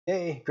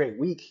Day, great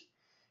week.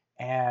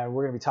 And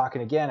we're going to be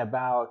talking again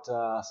about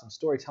some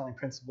storytelling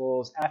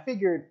principles. And I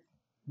figured,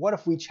 what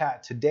if we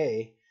chat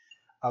today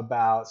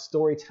about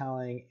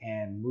storytelling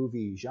and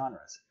movie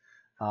genres?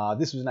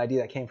 This was an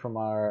idea that came from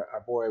our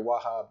boy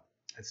Wahab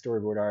at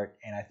Storyboard Art.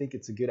 And I think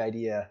it's a good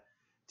idea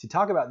to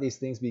talk about these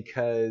things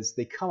because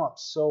they come up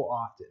so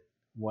often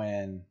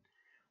when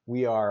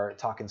we are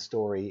talking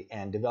story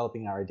and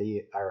developing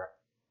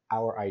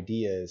our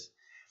ideas,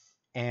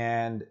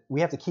 and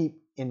we have to keep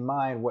in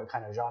mind what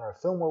kind of genre of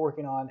film we're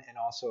working on and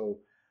also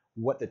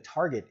what the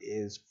target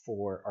is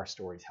for our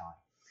storytelling.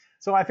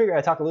 So I figured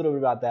I'd talk a little bit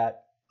about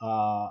that.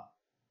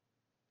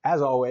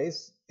 As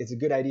always, it's a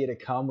good idea to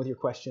come with your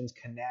questions,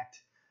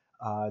 connect,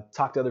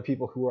 talk to other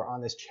people who are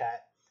on this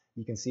chat.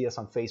 You can see us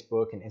on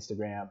Facebook and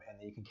Instagram, and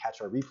then you can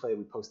catch our replay.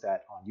 We post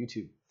that on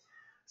YouTube.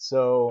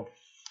 So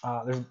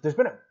there's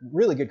been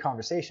really good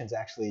conversations,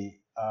 actually,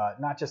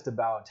 not just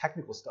about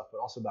technical stuff, but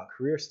also about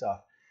career stuff.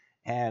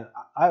 And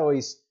I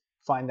always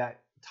find that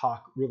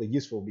talk really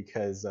useful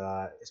because,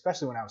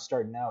 especially when I was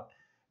starting out,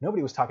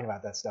 nobody was talking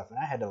about that stuff, and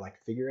I had to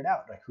figure it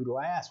out. Like, who do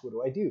I ask? What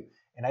do I do?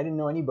 And I didn't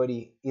know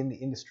anybody in the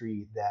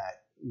industry that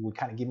would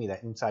kind of give me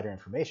that insider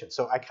information.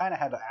 So I kind of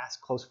had to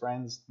ask close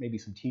friends, maybe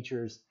some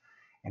teachers,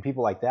 and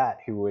people like that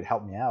who would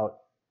help me out.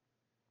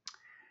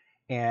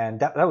 And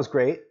that was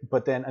great.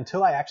 But then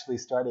until I actually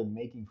started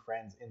making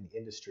friends in the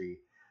industry,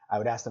 I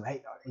would ask them,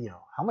 hey,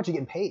 how much are you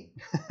getting paid?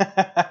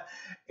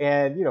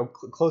 And,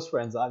 close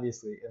friends,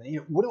 obviously. And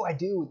then, what do I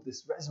do with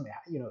this resume?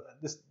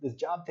 This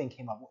job thing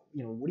came up.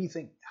 What do you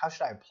think? How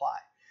should I apply?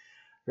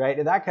 Right.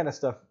 And that kind of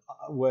stuff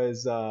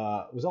was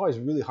always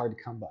really hard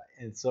to come by.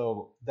 And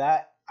so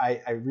that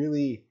I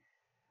really,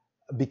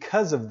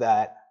 because of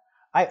that,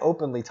 I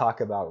openly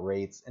talk about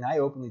rates and I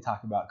openly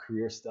talk about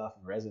career stuff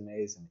and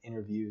resumes and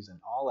interviews and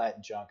all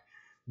that junk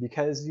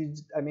because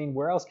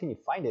where else can you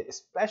find it?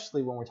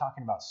 Especially when we're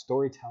talking about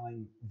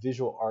storytelling,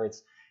 visual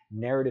arts,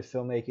 narrative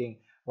filmmaking.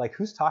 Like,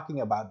 who's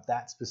talking about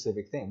that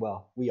specific thing?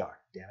 Well, we are,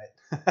 damn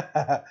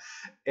it.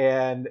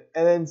 and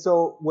then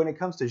so when it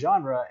comes to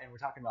genre and we're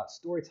talking about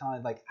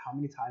storytelling, like, how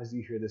many times do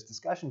you hear this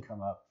discussion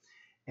come up?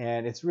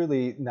 And it's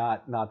really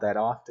not that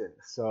often.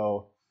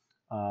 So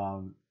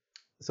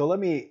so let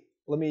me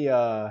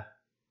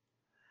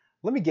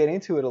get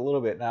into it a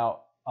little bit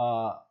now.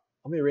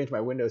 Let me arrange my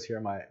windows here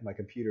on my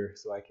computer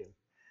so I can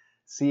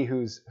see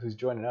who's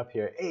joining up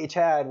here. Hey,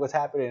 Chad, what's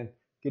happening?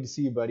 Good to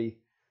see you, buddy.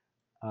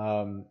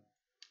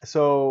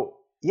 So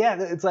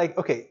yeah, it's like,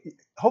 okay,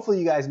 hopefully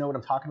you guys know what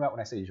I'm talking about when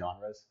I say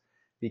genres,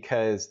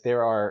 because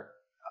there are,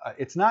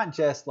 it's not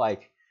just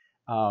like,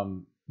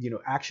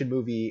 action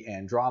movie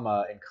and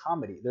drama and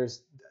comedy.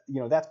 There's,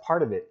 that's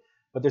part of it,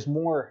 but there's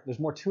more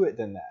to it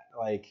than that.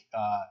 Like,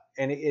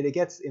 and it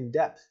gets in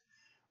depth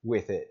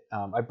with it.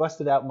 I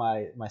busted out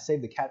my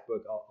Save the Cat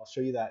book. I'll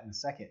show you that in a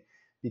second,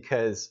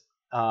 because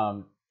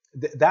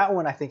that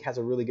one I think has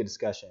a really good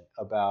discussion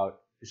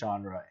about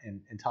genre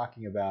and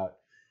talking about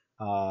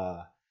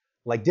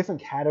like different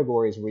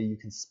categories where you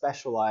can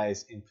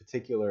specialize in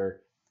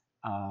particular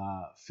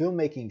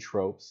filmmaking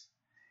tropes,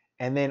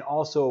 and then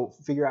also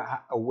figure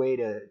out a way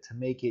to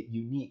make it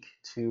unique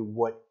to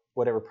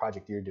whatever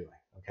project you're doing.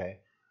 Okay.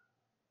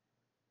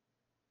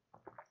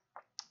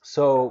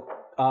 So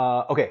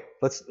okay,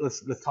 let's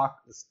talk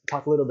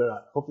a little bit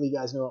about. Hopefully, you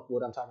guys know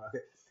what I'm talking about.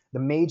 Okay, the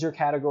major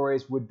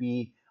categories would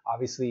be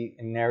obviously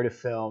in narrative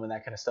film and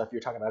that kind of stuff.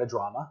 You're talking about a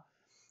drama,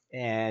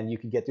 and you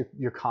can get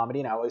your comedy.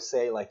 And I always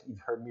say, like, you've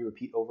heard me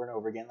repeat over and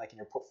over again, like in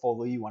your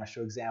portfolio, you want to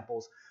show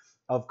examples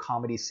of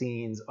comedy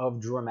scenes, of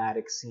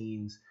dramatic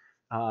scenes,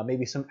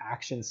 maybe some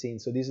action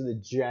scenes. So these are the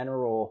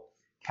general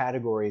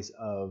categories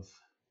of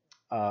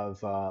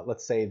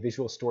let's say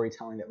visual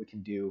storytelling that we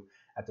can do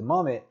at the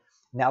moment.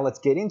 Now let's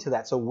get into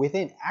that. So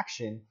within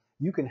action,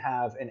 you can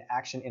have an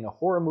action in a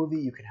horror movie,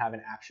 you can have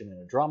an action in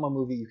a drama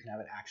movie, you can have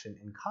an action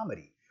in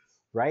comedy,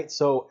 right?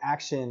 So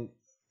action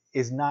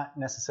is not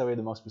necessarily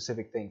the most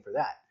specific thing for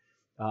that.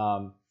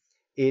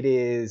 It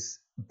is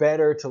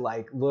better to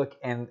look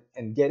and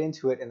get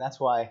into it, and that's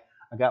why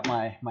I got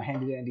my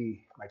handy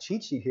dandy my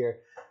cheat sheet here.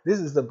 This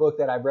is the book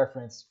that I've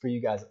referenced for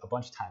you guys a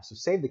bunch of times. So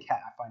Save the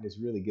Cat I find is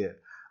really good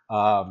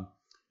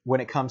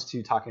when it comes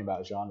to talking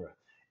about genre.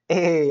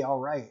 Hey, all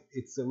right.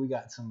 We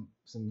got some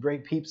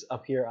great peeps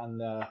up here on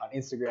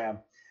Instagram.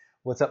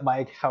 What's up,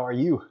 Mike? How are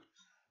you?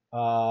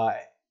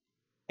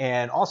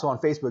 And also on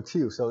Facebook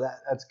too. So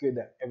that's good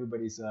that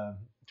everybody's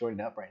joining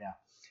up right now.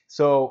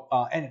 So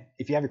and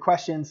if you have your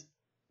questions,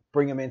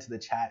 bring them into the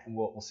chat, and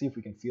we'll see if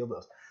we can field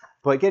those.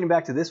 But getting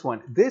back to this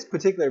one, this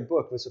particular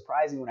book was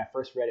surprising when I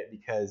first read it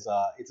because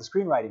it's a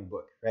screenwriting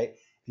book, right?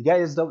 If you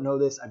guys don't know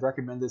this, I've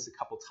recommended this a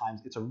couple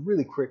times. It's a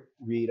really quick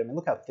read. I mean,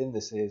 look how thin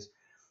this is.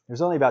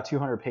 There's only about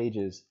 200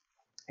 pages,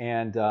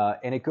 and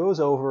it goes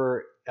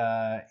over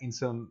in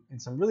some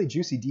really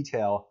juicy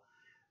detail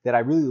that I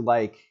really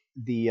like,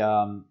 the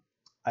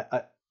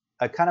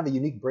a kind of a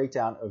unique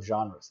breakdown of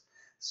genres.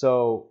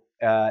 So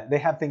they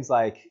have things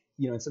like,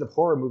 instead of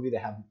horror movie, they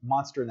have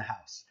monster in the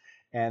house,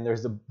 and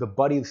there's the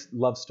buddy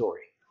love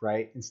story,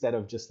 right? Instead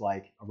of just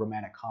like a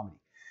romantic comedy.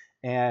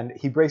 And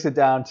he breaks it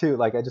down too.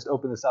 Like I just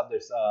opened this up.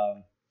 There's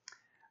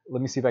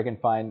let me see if I can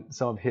find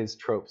some of his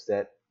tropes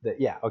that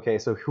yeah, okay,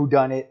 so who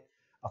done it,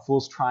 a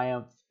fool's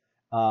triumph.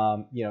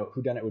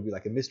 Who done it would be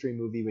like a mystery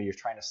movie where you're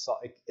trying to solve.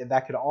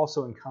 That could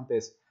also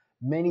encompass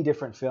many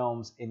different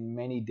films in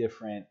many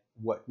different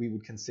what we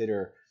would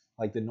consider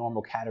like the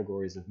normal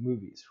categories of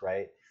movies,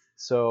 right?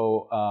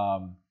 So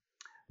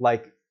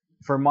like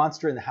for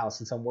Monster in the House,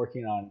 since I'm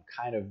working on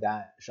kind of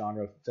that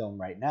genre film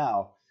right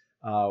now,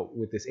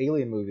 with this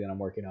Alien movie that I'm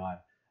working on,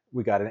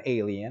 we got an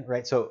alien,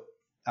 right? So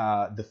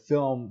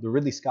the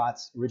Ridley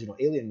Scott's original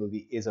Alien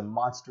movie is a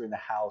Monster in the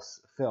House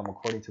film,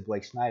 according to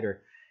Blake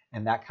Snyder,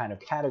 and that kind of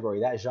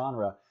category, that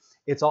genre.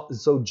 It's all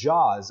so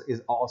Jaws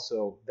is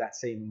also that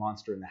same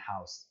Monster in the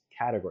House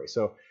category.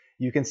 So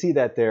you can see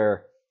that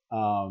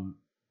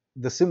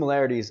the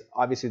similarities.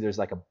 Obviously, there's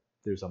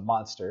a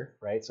monster,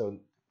 right? So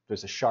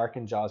there's a shark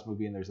in Jaws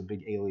movie, and there's a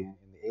big alien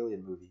in the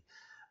Alien movie.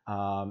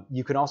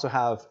 You can also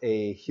have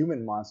a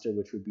human monster,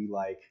 which would be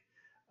like,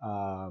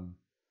 um,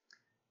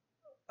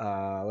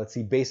 let's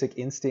see, Basic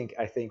Instinct.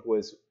 I think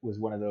was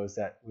one of those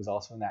that was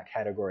also in that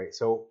category.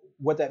 So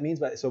what that means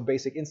by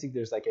Basic Instinct,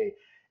 there's like a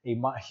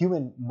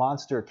human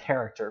monster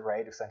character,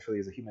 right? Essentially,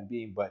 is a human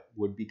being, but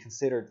would be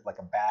considered like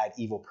a bad,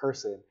 evil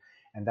person,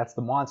 and that's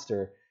the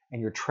monster.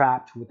 And you're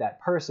trapped with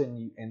that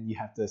person, and you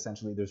have to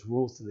essentially. There's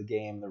rules to the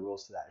game, the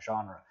rules to that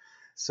genre.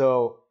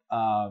 So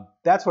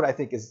that's what I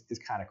think is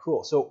kind of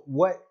cool. So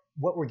what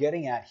we're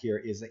getting at here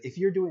is that if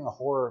you're doing a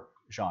horror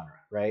genre,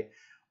 right,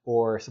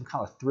 or some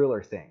kind of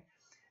thriller thing,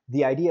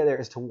 the idea there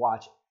is to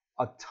watch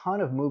a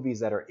ton of movies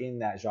that are in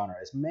that genre,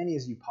 as many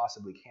as you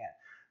possibly can.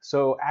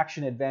 So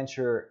action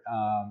adventure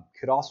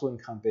could also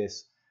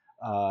encompass,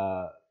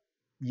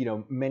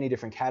 many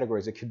different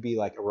categories. It could be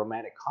like a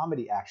romantic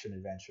comedy action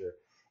adventure.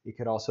 It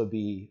could also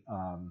be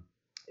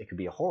it could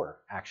be a horror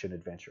action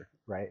adventure,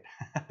 right?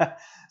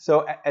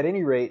 So at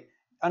any rate,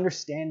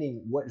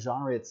 understanding what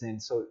genre it's in,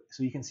 so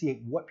you can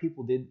see what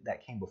people did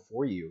that came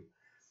before you,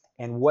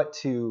 and what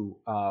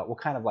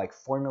kind of like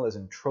formulas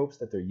and tropes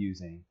that they're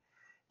using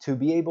to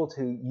be able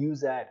to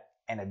use that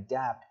and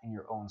adapt in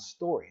your own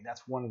story.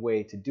 That's one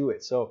way to do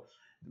it. So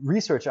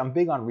research, I'm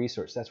big on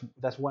research.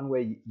 That's one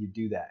way you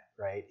do that,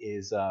 right?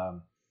 Is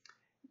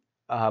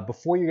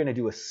before you're going to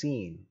do a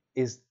scene,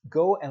 is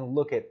go and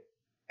look at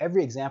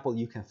every example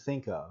you can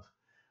think of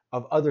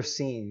other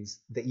scenes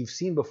that you've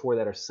seen before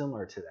that are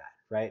similar to that,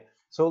 right?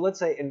 So let's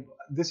say, and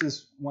this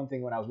is one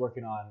thing when I was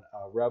working on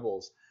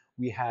Rebels,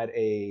 we had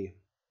a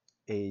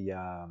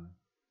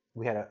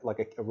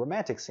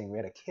romantic scene. We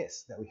had a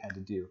kiss that we had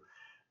to do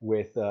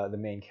with the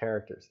main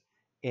characters,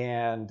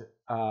 and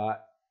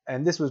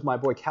this was my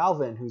boy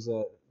Calvin, who's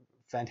a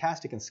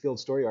fantastic and skilled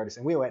story artist,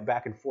 and we went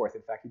back and forth.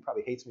 In fact, he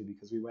probably hates me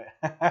because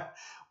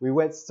we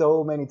went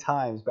so many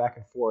times back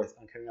and forth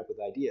on coming up with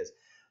ideas.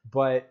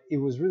 But it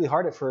was really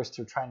hard at first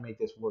to try and make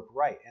this work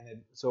right. And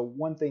then, so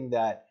one thing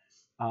that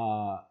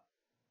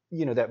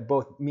that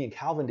both me and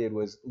Calvin did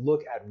was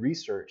look at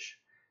research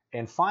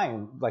and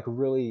find like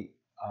really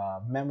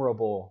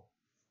memorable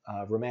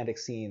romantic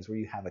scenes where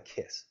you have a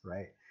kiss,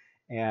 right?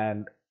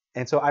 And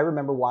so I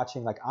remember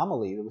watching like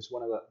Amelie. It was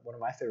one of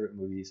my favorite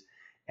movies,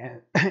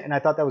 and and I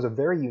thought that was a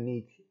very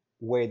unique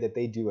way that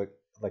they do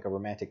like a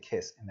romantic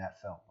kiss in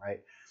that film, right?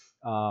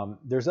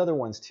 There's other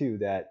ones too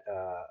that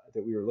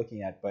we were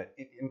looking at, but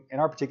in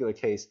our particular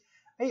case,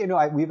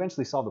 we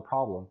eventually solved the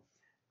problem.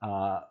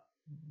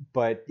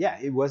 But yeah,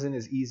 it wasn't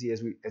as easy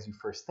as you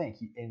first think.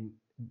 And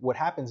what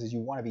happens is you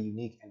want to be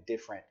unique and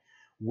different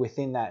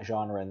within that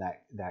genre and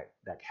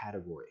that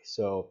category.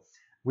 So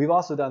we've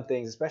also done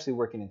things, especially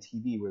working in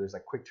TV, where there's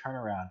like quick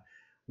turnaround.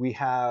 We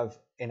have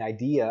an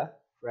idea,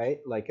 right?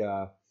 Like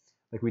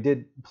we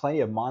did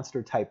plenty of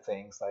monster type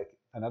things. Like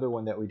another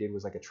one that we did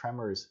was like a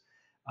Tremors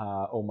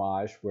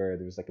homage, where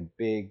there was like a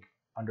big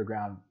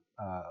underground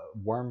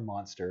worm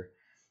monster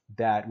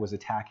that was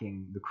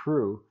attacking the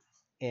crew.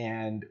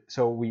 And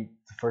so the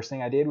first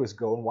thing I did was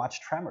go and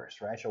watch Tremors,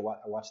 right? So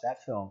I watched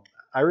that film.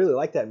 I really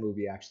like that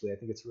movie, actually. I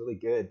think it's really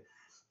good.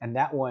 And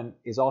that one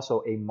is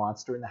also a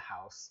monster in the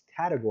house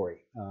category,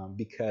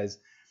 because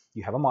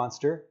you have a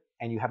monster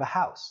and you have a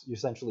house.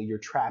 You're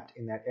trapped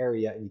in that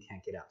area and you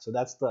can't get out. So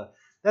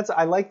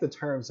I like the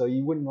term. So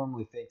you wouldn't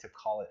normally think to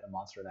call it a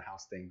monster in the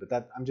house thing,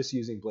 but I'm just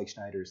using Blake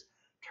Snyder's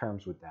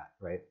terms with that,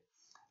 right?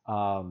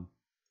 All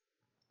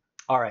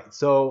right.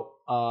 So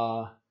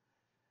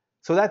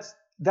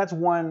that's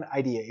one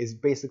idea, is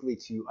basically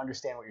to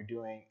understand what you're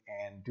doing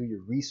and do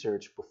your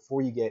research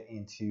before you get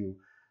into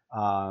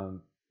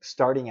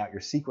starting out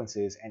your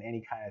sequences and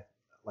any kind of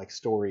like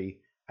story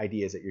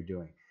ideas that you're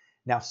doing.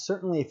 Now,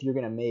 certainly if you're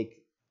going to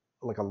make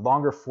like a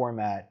longer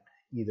format,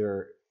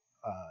 either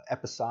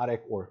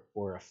episodic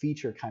or a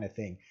feature kind of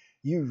thing,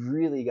 you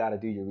really got to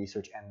do your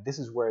research. And this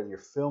is where your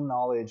film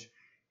knowledge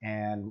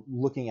and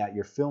looking at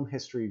your film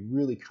history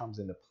really comes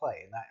into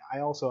play. And I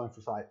also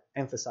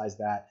emphasize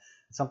that.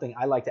 It's something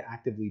I like to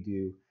actively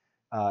do,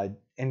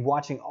 and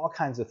watching all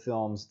kinds of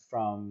films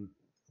from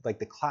like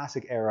the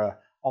classic era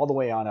all the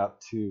way on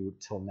up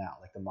till now,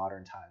 like the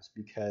modern times,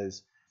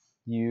 because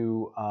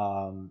you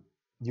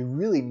you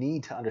really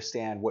need to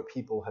understand what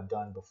people have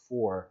done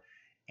before,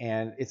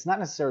 and it's not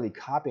necessarily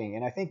copying.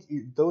 And I think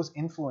those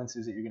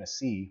influences that you're going to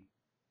see,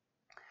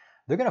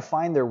 they're going to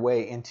find their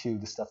way into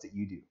the stuff that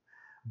you do.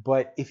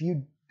 But if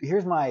you,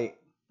 here's my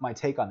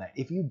take on that.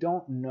 If you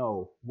don't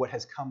know what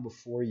has come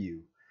before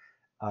you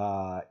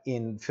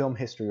in film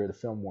history or the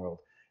film world,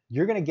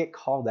 you're going to get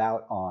called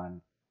out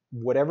on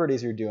whatever it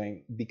is you're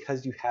doing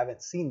because you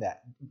haven't seen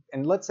that.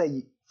 And let's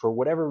say for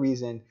whatever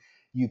reason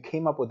you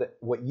came up with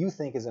what you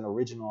think is an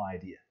original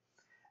idea.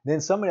 Then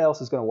somebody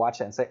else is going to watch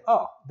that and say,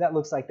 oh, that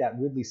looks like that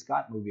Ridley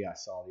Scott movie I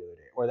saw the other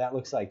day, or that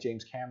looks like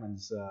James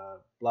Cameron's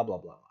blah, blah, blah,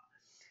 blah.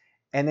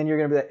 And then you're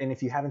going to be like, and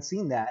if you haven't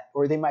seen that,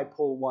 or they might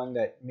pull one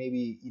that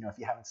maybe, if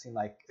you haven't seen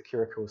like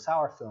Akira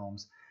Kurosawa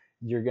films,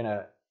 you're going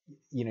to,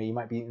 you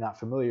might be not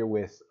familiar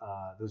with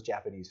those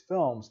Japanese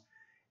films.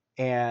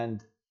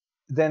 And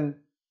then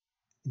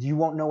you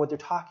won't know what they're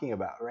talking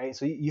about, right?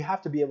 So you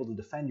have to be able to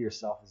defend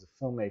yourself as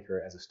a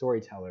filmmaker, as a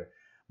storyteller,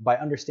 by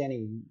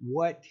understanding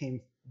what came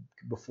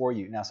before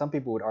you. Now, some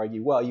people would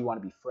argue, well, you want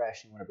to be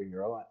fresh, you want to bring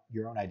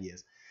your own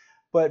ideas.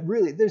 But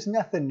really, there's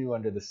nothing new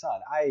under the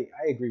sun. I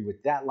agree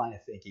with that line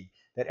of thinking,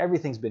 that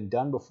everything's been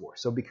done before.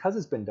 So because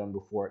it's been done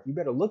before, you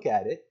better look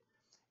at it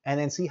and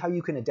then see how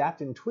you can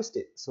adapt and twist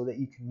it so that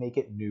you can make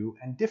it new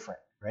and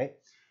different, right?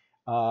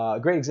 A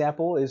great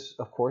example is,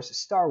 of course,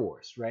 Star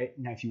Wars, right?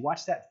 Now, if you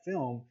watch that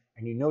film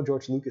and you know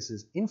George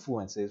Lucas's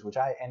influences, which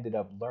I ended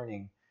up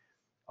learning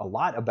a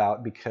lot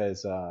about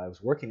because I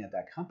was working at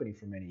that company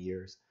for many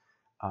years,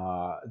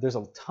 there's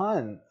a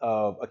ton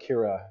of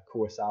Akira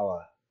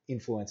Kurosawa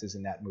influences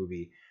in that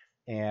movie,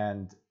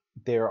 and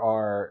there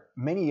are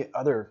many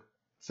other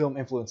film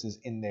influences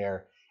in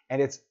there.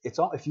 And it's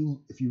all, if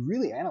you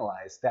really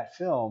analyze that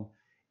film,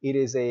 it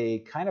is a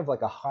kind of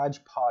like a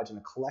hodgepodge and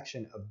a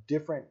collection of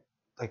different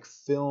like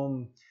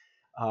film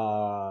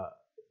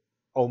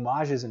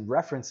homages and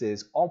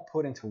references all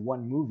put into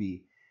one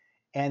movie.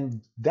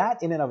 And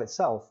that in and of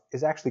itself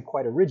is actually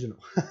quite original,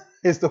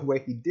 is the way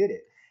he did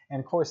it. And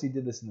of course he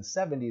did this in the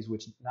 70s,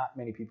 which not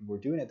many people were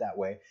doing it that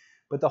way.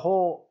 But the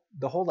whole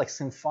like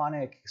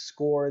symphonic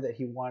score that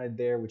he wanted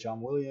there with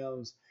John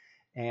Williams,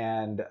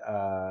 and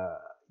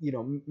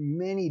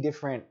many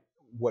different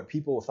what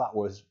people thought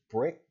was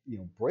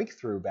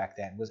breakthrough back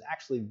then, was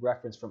actually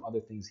referenced from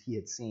other things he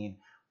had seen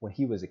when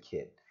he was a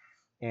kid.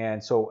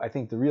 And so I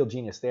think the real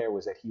genius there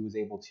was that he was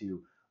able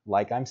to,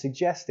 like I'm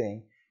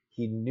suggesting,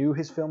 he knew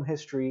his film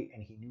history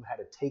and he knew how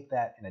to take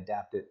that and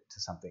adapt it to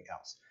something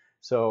else.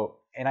 So,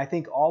 and I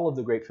think all of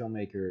the great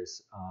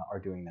filmmakers are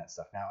doing that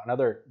stuff. Now,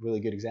 another really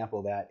good example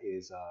of that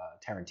is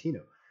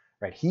Tarantino,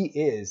 right? He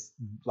is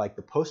like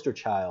the poster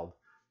child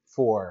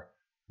for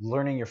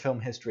learning your film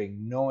history,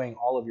 knowing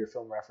all of your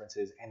film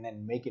references, and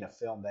then making a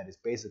film that is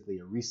basically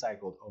a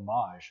recycled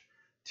homage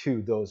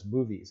to those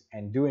movies,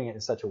 and doing it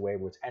in such a way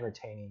where it's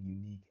entertaining,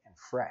 unique, and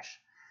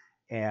fresh.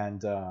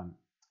 And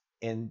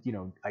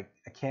I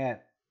can't.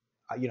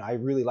 I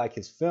really like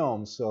his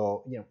films,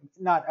 so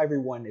not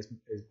everyone is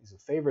a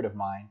favorite of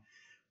mine,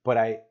 but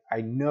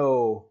I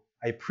know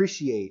I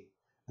appreciate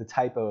the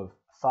type of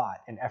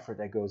thought and effort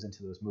that goes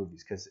into those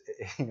movies, because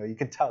you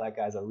can tell that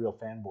guy's a real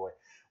fanboy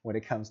when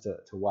it comes to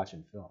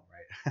watching film,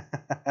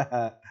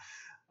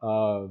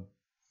 right?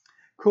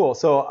 Cool.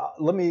 So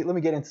let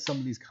me get into some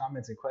of these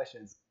comments and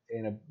questions,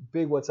 and a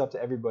big what's up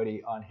to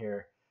everybody on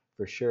here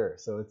for sure.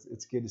 So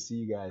it's good to see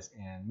you guys,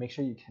 and make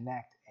sure you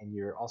connect and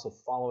you're also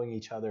following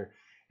each other,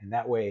 and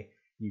that way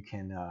you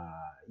can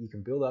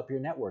build up your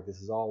network.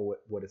 This is all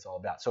what it's all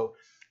about. So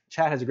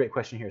Chad has a great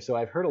question here. So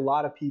I've heard a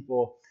lot of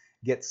people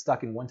get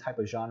stuck in one type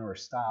of genre or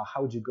style.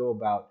 How would you go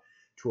about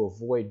to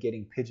avoid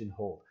getting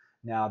pigeonholed?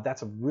 Now,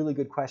 that's a really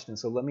good question.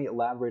 So let me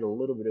elaborate a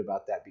little bit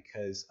about that,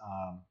 because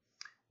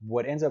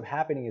what ends up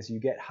happening is you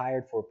get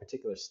hired for a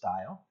particular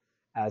style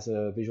as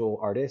a visual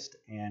artist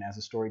and as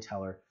a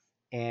storyteller,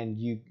 and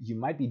you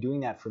might be doing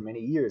that for many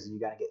years, and you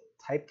got to get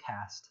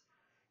typecast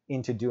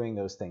into doing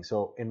those things.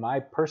 So in my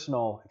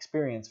personal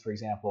experience, for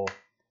example,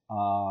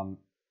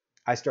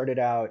 I started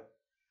out,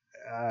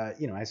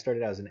 I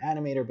started out as an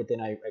animator, but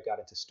then I got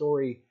into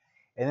story.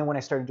 And then when I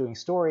started doing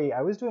story,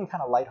 I was doing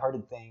kind of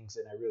lighthearted things,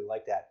 and I really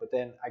liked that. But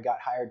then I got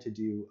hired to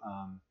do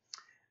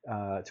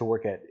to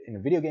work in a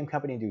video game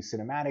company and do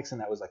cinematics,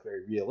 and that was like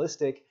very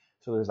realistic.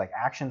 So there was like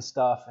action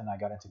stuff, and I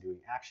got into doing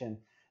action.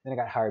 Then I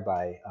got hired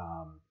by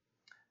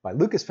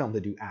Lucasfilm to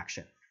do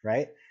action,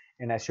 right?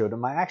 And I showed them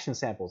my action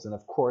samples, and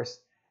of course,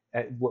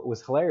 what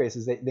was hilarious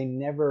is they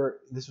never.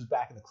 This was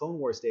back in the Clone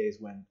Wars days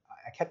when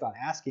I kept on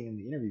asking in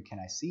the interview, "Can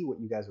I see what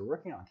you guys are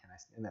working on? Can I?"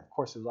 And of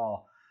course, it was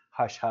all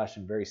hush hush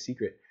and very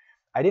secret.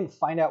 I didn't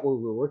find out what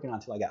we were working on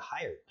until I got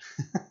hired.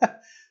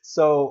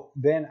 So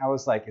then I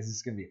was like, is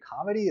this going to be a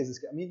comedy?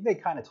 They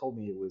kind of told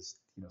me it was,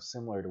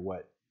 similar to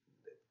what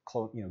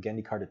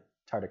Genndy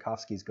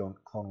Tartakovsky's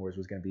Clone Wars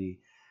was going to be.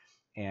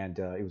 And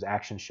it was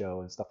action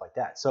show and stuff like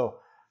that. So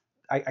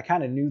I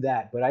kind of knew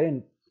that, but I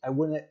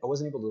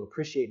wasn't able to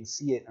appreciate and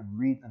see it and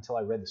read until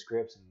I read the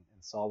scripts and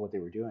saw what they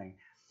were doing.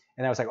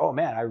 And I was like, oh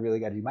man, I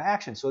really got to do my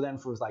action. So then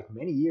for like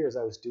many years,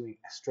 I was doing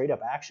straight up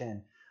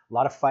action, a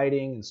lot of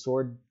fighting and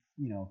sword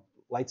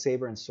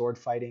lightsaber and sword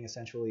fighting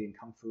essentially in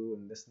kung fu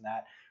and this and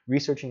that,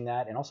 researching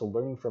that, and also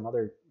learning from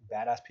other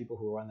badass people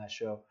who were on that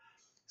show.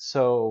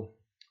 So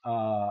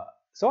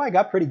so I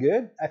got pretty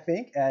good, I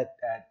think, at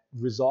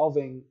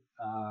resolving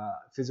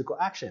physical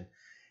action.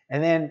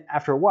 And then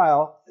after a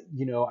while,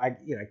 I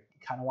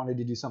kind of wanted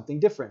to do something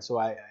different, so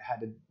I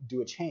had to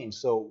do a change.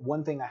 So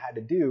one thing I had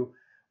to do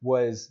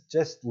was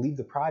just leave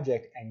the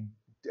project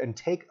and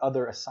take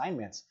other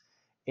assignments.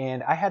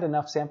 And I had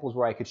enough samples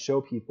where I could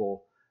show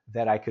people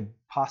that I could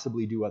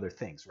possibly do other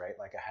things, right?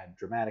 Like I had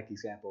dramatic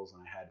examples,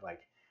 and I had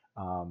like,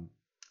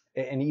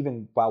 and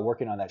even while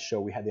working on that show,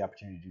 we had the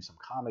opportunity to do some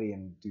comedy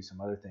and do some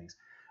other things.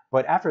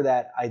 But after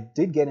that, I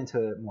did get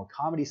into more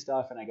comedy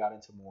stuff, and I got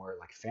into more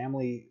like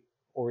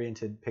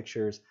family-oriented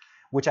pictures,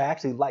 which I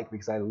actually like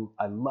because I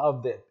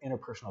love the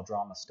interpersonal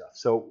drama stuff.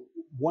 So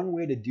one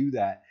way to do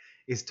that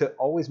is to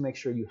always make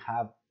sure you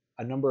have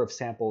a number of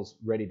samples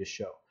ready to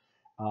show.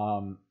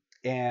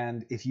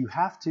 And if you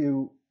have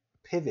to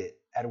pivot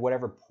at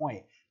whatever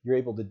point, you're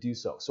able to do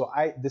so. So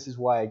this is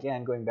why,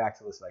 again, going back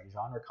to this like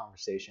genre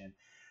conversation,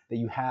 that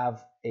you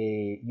have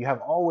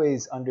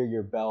always under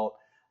your belt,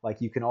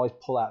 like you can always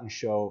pull out and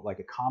show like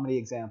a comedy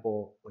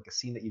example, like a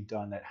scene that you've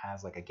done that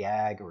has like a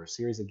gag or a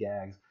series of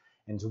gags,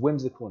 and it's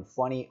whimsical and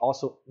funny.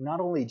 Also, not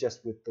only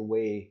just with the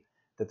way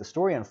that the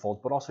story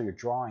unfolds, but also your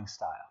drawing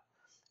style.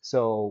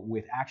 So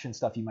with action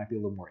stuff, you might be a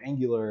little more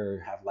angular,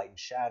 have light and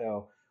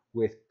shadow.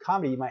 With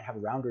comedy, you might have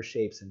rounder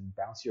shapes and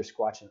bouncier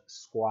squash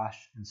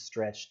and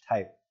stretch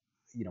type,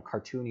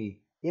 cartoony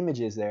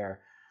images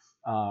there,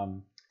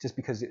 just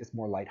because it's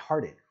more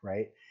lighthearted,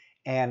 right?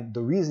 And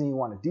the reason you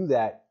want to do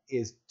that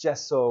is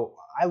just so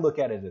I look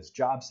at it as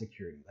job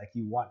security. Like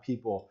you want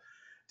people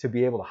to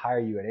be able to hire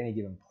you at any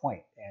given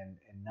point and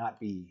not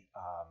be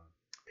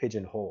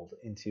pigeonholed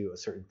into a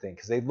certain thing,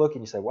 because they look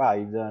and you say, wow,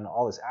 you've done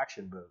all this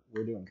action, but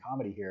we're doing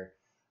comedy here.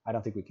 I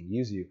don't think we can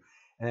use you.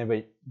 And then,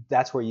 but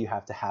that's where you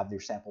have to have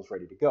your samples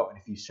ready to go. And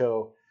if you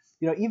show,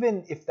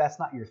 even if that's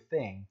not your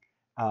thing,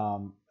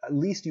 at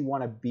least you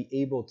want to be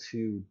able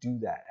to do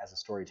that as a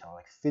storyteller,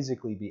 like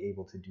physically be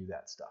able to do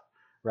that stuff,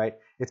 right?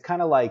 It's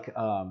kind of like,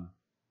 what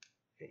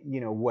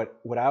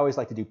I always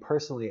like to do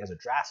personally as a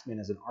draftsman,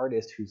 as an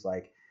artist who's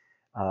like,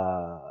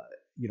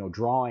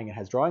 drawing and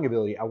has drawing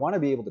ability. I want to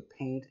be able to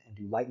paint and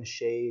do light and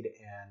shade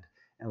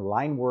and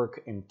line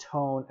work and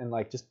tone and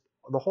like just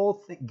the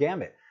whole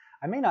gamut.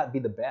 I may not be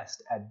the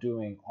best at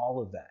doing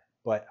all of that,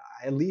 but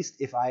at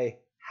least if I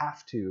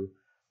have to,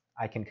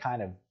 I can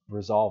kind of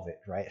resolve it,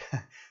 right?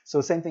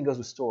 So same thing goes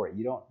with story.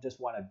 You don't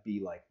just want to be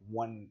like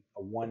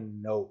a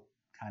one note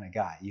kind of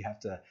guy. You have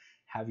to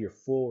have your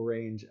full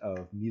range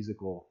of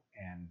musical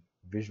and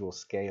visual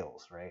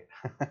scales, right?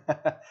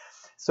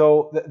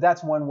 So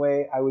that's one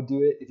way I would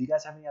do it. If you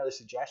guys have any other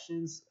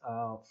suggestions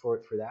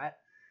for that,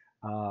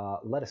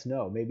 let us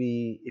know.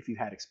 Maybe if you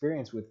had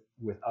experience with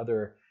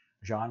other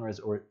genres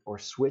or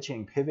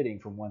switching, pivoting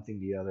from one thing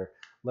to the other,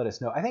 let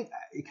us know. I think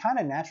it kind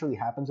of naturally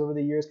happens over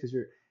the years because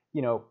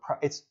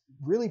it's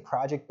really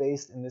project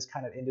based in this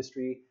kind of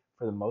industry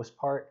for the most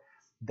part,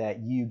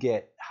 that you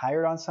get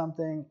hired on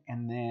something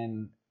and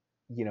then,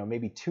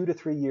 maybe 2 to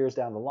 3 years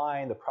down the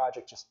line, the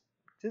project just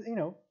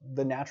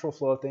the natural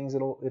flow of things,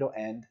 it'll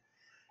end,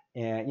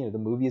 and the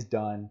movie is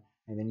done,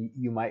 and then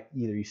you might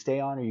you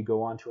stay on or you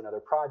go on to another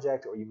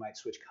project, or you might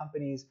switch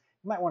companies.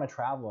 You might want to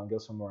travel and go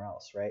somewhere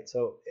else, right?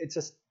 So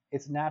it's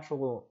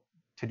natural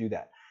to do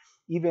that.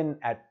 Even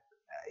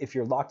if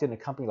you're locked in a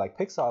company like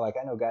Pixar, like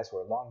I know guys who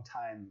are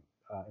longtime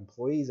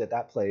employees at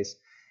that place,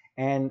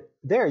 and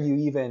there you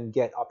even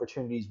get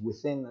opportunities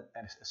within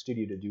a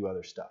studio to do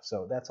other stuff.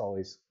 So that's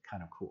always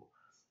kind of cool.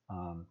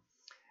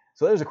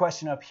 So there's a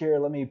question up here.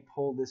 Let me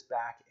pull this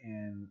back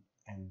and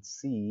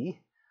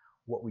see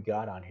what we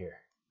got on here.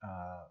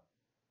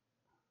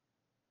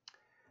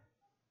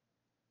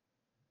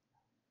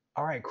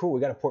 All right, cool. We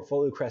got a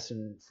portfolio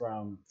question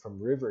from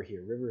River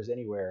here. River is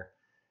anywhere.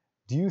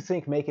 Do you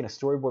think making a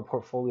storyboard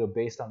portfolio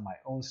based on my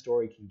own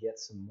story can get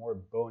some more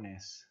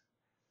bonus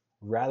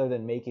rather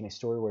than making a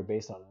storyboard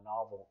based on a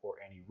novel or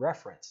any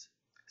reference?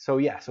 So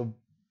yeah, so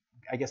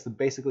I guess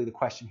basically the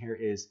question here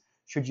is,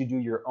 should you do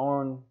your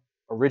own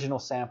original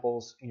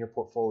samples in your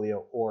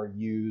portfolio, or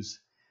use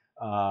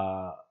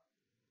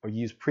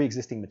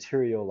pre-existing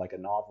material like a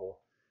novel,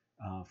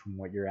 from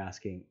what you're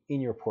asking, in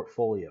your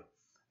portfolio?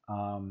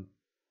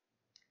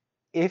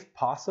 If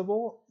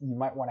possible, you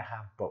might want to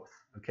have both,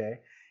 okay?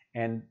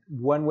 And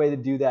one way to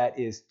do that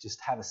is just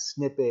have a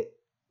snippet,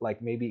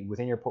 like maybe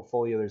within your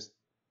portfolio, there's,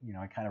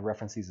 I kind of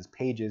reference these as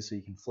pages so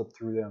you can flip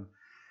through them,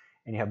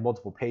 and you have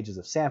multiple pages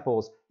of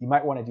samples. You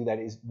might want to do that.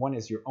 One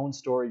is your own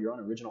story, your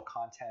own original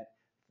content,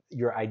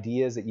 your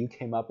ideas that you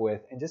came up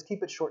with, and just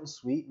keep it short and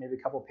sweet, maybe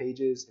a couple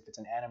pages. If it's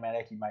an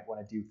animatic, you might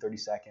want to do 30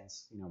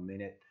 seconds,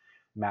 minute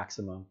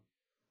maximum.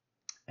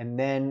 And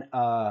then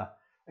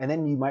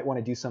you might want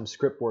to do some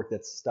script work,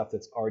 that's stuff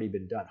that's already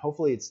been done.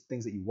 Hopefully it's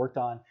things that you worked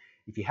on.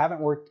 If you haven't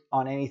worked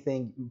on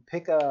anything,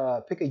 pick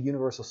a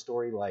universal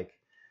story like,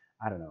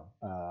 I don't know,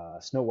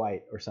 Snow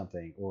White or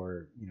something,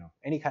 or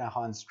any kind of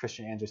Hans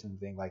Christian Andersen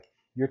thing, like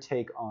your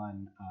take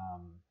on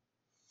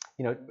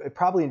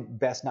probably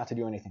best not to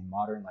do anything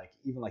modern, like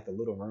even like the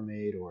Little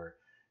Mermaid or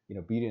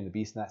Beauty and the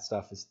Beast, and that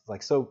stuff is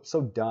like so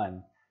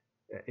done.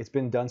 It's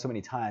been done so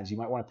many times. You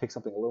might want to pick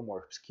something a little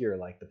more obscure,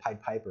 like the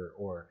Pied Piper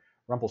or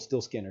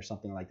Rumpelstiltskin or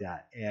something like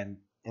that, and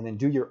then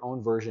do your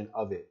own version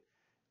of it.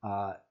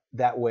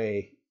 That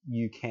way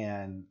you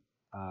can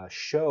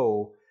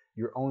show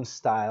your own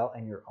style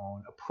and your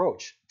own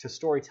approach to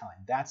storytelling.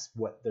 That's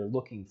what they're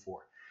looking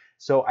for.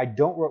 So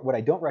what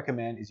I don't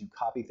recommend is you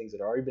copy things that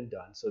have already been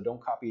done. So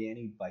don't copy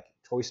any like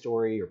Toy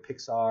Story or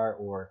Pixar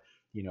or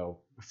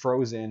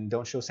Frozen.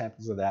 Don't show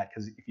samples of that,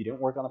 because if you didn't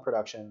work on the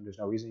production, there's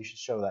no reason you should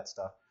show that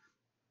stuff.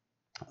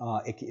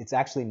 It's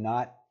actually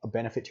not a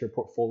benefit to your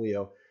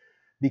portfolio,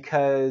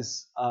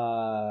 because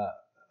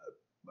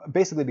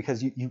basically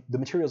because the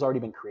material's already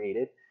been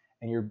created,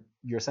 and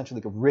you're essentially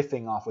like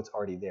riffing off what's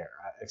already there.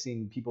 I've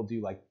seen people do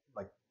like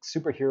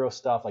superhero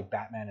stuff like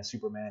Batman and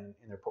Superman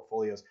in their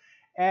portfolios.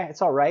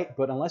 It's all right,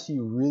 but unless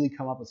you really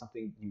come up with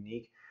something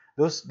unique,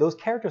 those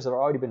characters have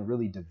already been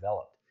really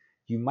developed.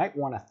 You might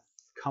want to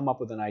come up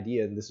with an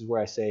idea, and this is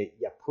where I say,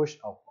 yeah, push.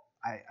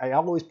 I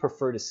always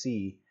prefer to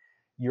see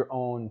your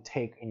own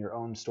take and your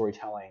own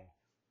storytelling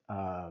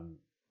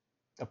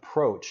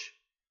approach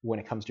when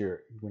it comes to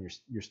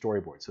your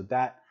storyboard. So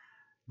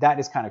that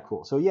is kind of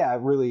cool. So yeah,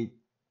 really,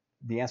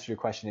 the answer to your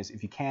question is,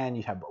 if you can,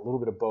 you have a little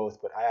bit of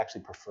both, but I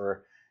actually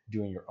prefer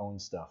doing your own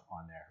stuff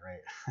on there,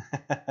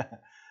 right?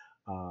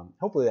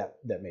 Hopefully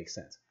that makes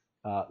sense.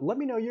 Let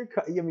me know you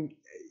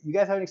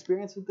guys have an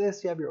experience with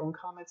this? You have your own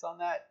comments on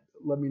that?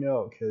 Let me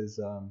know, because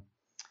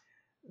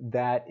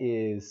that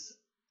is,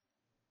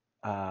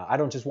 I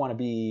don't just want to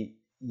be,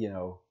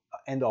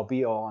 end all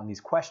be all on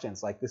these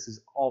questions. Like, this is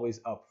always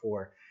up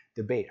for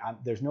debate.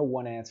 There's no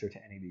one answer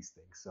to any of these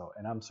things. So,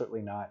 and I'm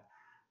certainly not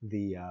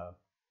the,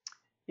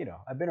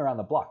 I've been around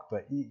the block,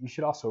 but you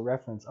should also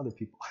reference other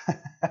people.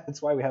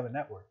 That's why we have a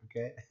network,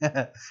 okay?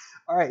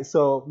 All right,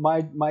 so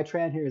my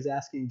Tran here is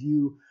asking, do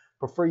you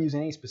prefer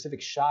using any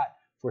specific shot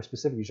for a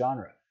specific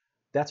genre?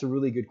 That's a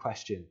really good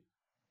question.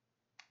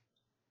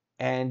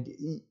 And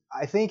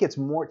I think it's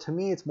more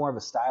of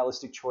a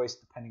stylistic choice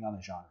depending on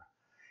the genre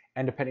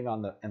and depending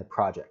on the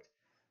project.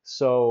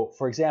 So,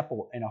 for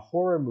example, in a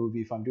horror movie,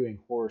 if I'm doing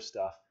horror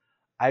stuff,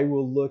 I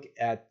will look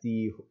at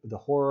the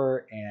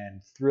horror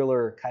and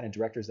thriller kind of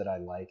directors that I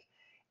like,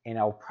 and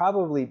I'll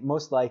probably,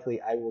 most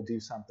likely, I will do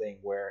something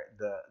where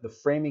the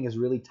framing is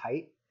really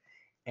tight,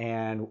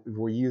 and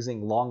we're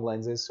using long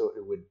lenses, so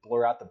it would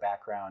blur out the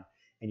background,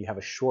 and you have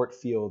a short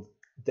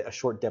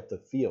depth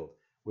of field,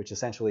 which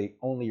essentially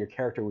only your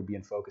character would be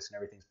in focus and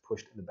everything's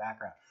pushed in the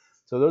background.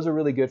 So those are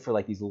really good for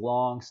like these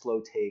long,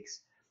 slow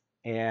takes.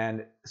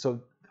 And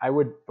so I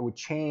would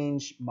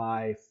change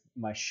my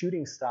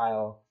shooting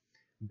style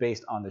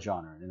based on the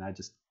genre, and I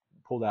just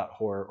pulled out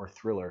horror or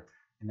thriller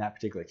in that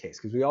particular case,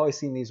 because we always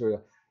seen these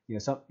where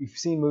you've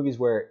seen movies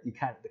where the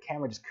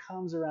camera just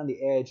comes around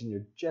the edge and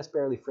you're just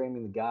barely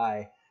framing the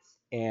guy,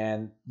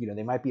 and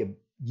they might be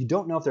you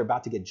don't know if they're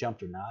about to get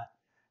jumped or not,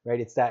 right?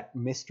 It's that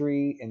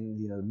mystery,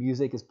 and the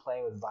music is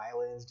playing with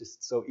violins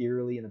just so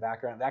eerily in the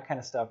background. That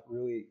kind of stuff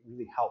really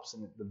helps,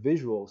 and the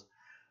visuals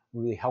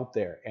really help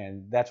there,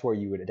 and that's where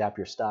you would adapt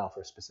your style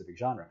for a specific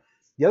genre.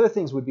 The other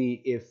things would be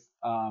if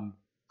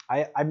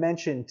I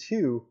mentioned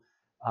too,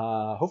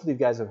 hopefully you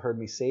guys have heard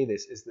me say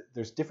this, is that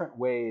there's different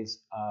ways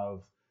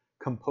of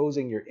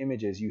composing your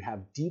images. You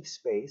have deep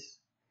space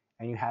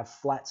and you have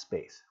flat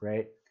space,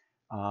 right?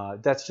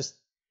 That's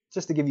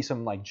just to give you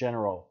some like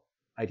general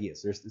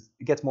ideas.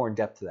 It gets more in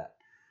depth to that.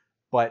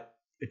 But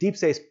a deep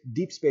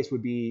space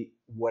would be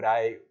what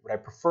I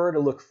prefer to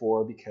look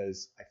for,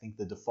 because I think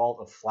the default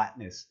of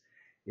flatness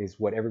is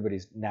what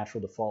everybody's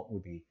natural default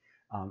would be.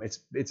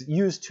 It's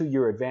used to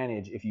your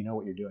advantage if you know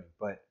what you're doing,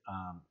 but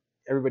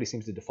everybody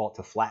seems to default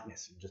to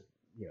flatness and just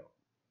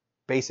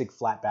basic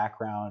flat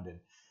background, and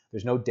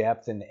there's no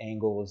depth in the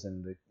angles,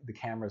 and the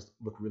cameras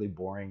look really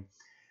boring.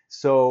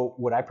 So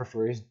what I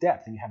prefer is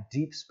depth, and you have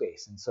deep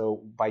space. And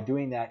so by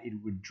doing that, it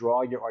would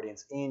draw your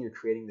audience in. You're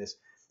creating this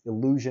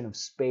illusion of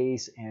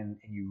space, and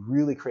you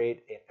really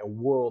create a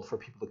world for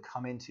people to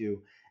come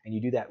into, and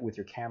you do that with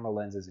your camera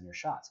lenses and your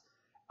shots.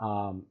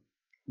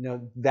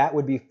 That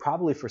would be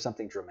probably for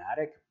something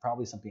dramatic,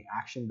 probably something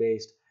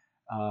action-based,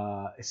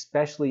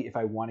 especially if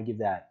I want to give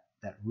that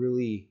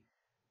really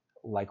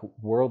like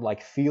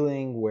world-like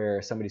feeling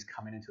where somebody's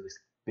coming into this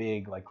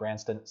big like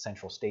Grand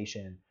Central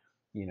Station,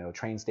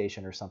 train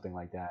station or something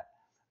like that.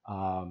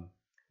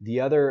 The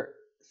other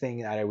thing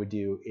that I would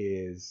do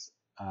is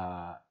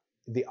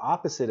the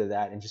opposite of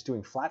that, and just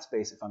doing flat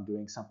space if I'm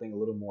doing something a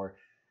little more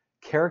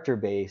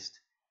character-based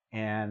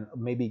and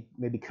maybe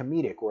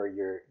comedic, where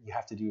you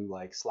have to do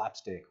like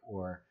slapstick,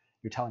 or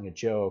you're telling a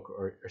joke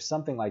or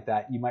something like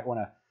that. You might want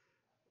to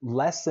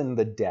lessen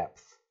the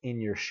depth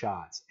in your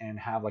shots and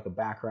have like a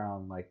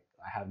background like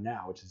I have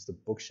now, which is the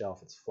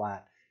bookshelf. It's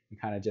flat. You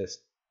kind of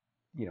just,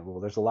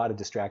 there's a lot of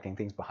distracting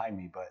things behind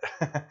me,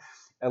 but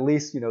at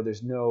least,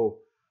 there's no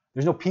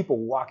people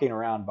walking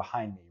around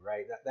behind me,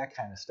 right? That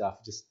kind of stuff.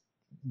 Just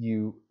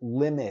you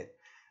limit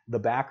the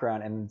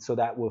background, and so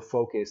that will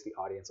focus the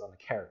audience on the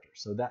character.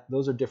 So that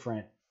those are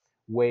different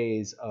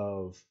ways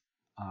of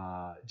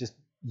just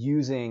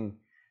using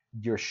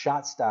your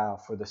shot style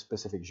for the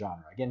specific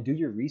genre. Again, do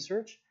your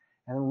research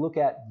and then look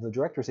at the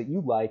directors that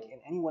you like in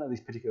any one of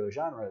these particular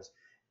genres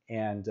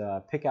and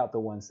pick out the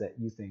ones that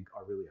you think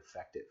are really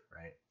effective,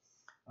 right?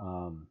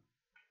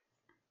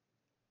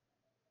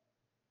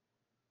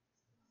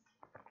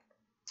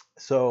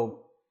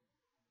 So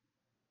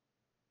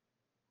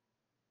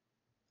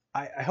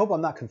I hope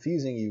I'm not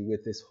confusing you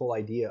with this whole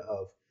idea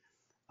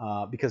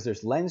of because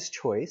there's lens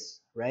choice,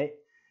 right?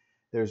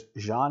 There's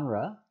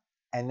genre,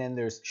 and then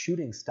there's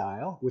shooting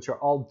style, which are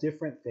all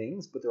different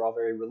things, but they're all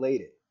very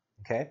related.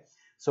 Okay,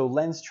 so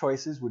lens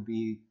choices would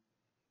be,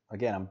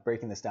 again, I'm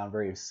breaking this down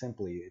very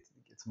simply.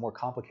 It's more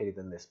complicated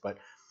than this, but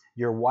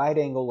your wide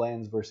angle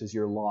lens versus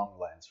your long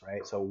lens,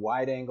 right? So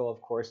wide angle,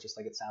 of course, just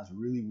like it sounds,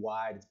 really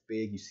wide, it's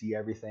big, you see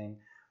everything,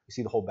 you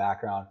see the whole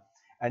background.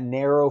 A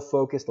narrow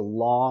focused, a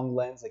long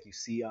lens like you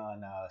see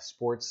on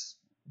sports,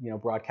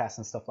 broadcasts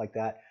and stuff like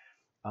that.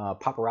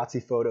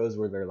 Paparazzi photos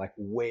where they're like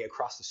way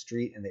across the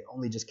street and they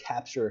only just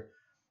capture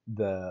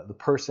the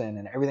person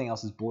and everything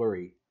else is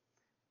blurry.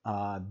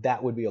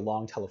 That would be a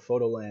long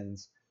telephoto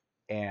lens,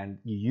 and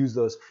you use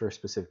those for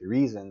specific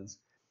reasons.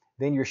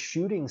 Then your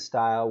shooting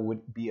style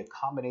would be a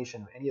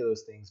combination of any of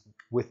those things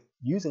with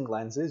using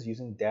lenses,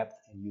 using depth,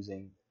 and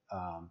using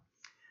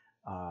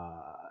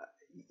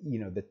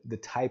the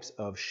types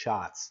of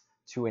shots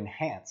to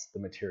enhance the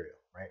material,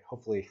 right?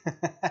 Hopefully,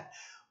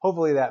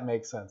 hopefully that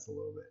makes sense a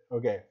little bit.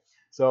 Okay,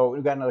 so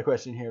we've got another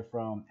question here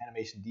from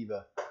Animation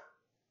Diva.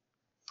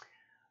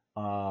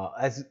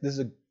 This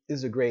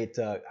is a great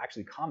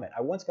actually comment.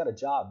 I once got a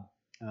job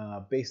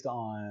based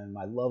on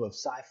my love of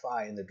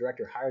sci-fi, and the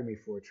director hired me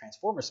for a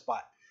Transformer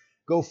spot.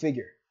 Go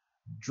figure.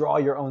 Draw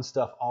your own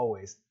stuff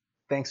always.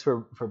 Thanks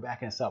for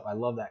backing us up. I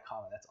love that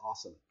comment. That's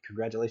awesome.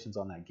 Congratulations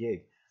on that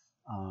gig.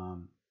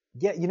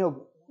 Yeah,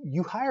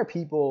 you hire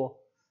people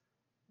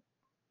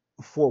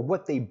for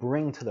what they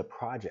bring to the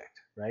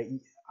project, right?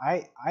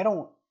 I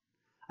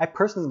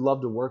personally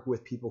love to work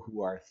with people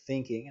who are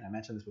thinking, and I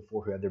mentioned this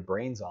before, who have their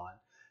brains on,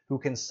 who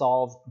can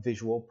solve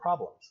visual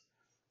problems.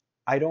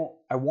 I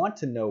want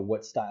to know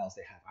what styles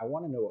they have. I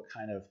want to know what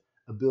kind of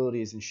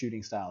abilities and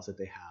shooting styles that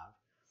they have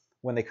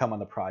when they come on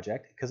the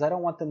project, because I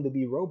don't want them to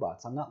be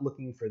robots. I'm not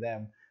looking for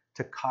them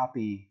to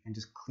copy and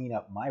just clean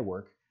up my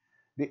work.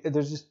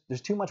 There's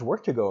too much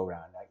work to go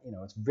around.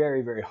 It's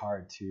very, very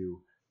hard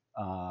to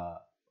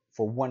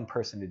for one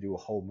person to do a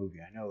whole movie.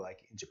 I know, like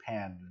in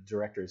Japan,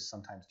 directors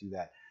sometimes do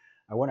that.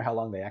 I wonder how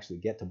long they actually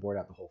get to board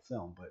out the whole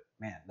film. But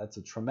man, that's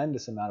a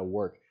tremendous amount of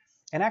work.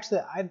 And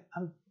actually,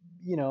 I'm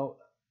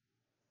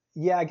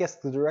yeah, I guess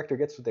the director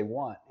gets what they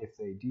want if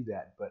they do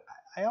that. But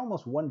I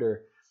almost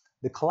wonder,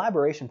 the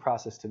collaboration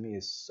process to me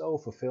is so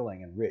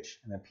fulfilling and rich,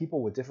 and that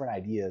people with different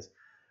ideas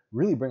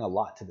really bring a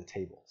lot to the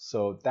table.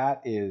 So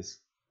that's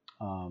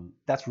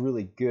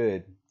really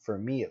good for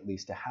me, at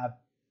least, to have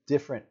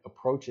different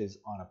approaches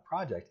on a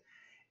project.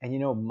 And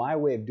my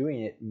way of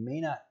doing it may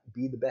not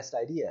be the best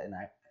idea, and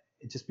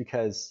just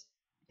because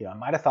I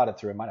might have thought it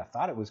through, I might have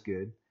thought it was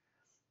good,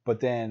 but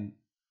then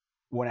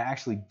when I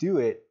actually do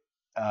it,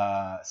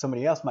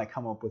 somebody else might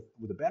come up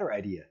with a better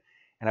idea,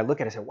 and I look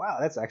at it and say, wow,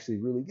 that's actually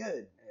really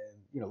good,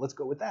 and let's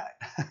go with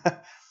that.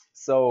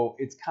 So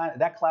it's kind of,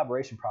 that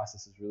collaboration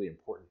process is really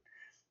important.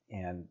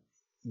 And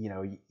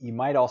you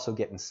might also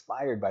get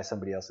inspired by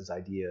somebody else's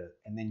idea,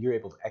 and then you're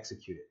able to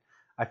execute it.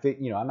 I think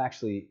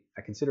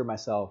I consider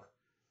myself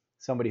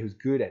somebody who's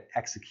good at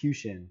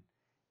execution,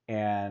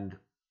 and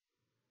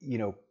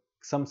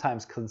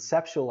sometimes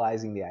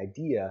conceptualizing the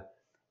idea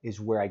is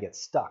where I get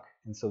stuck,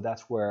 and so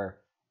that's where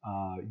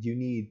you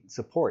need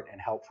support and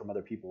help from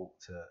other people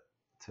to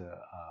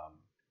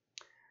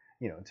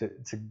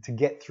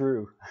get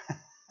through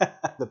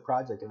the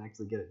project and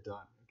actually get it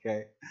done.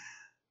 Okay.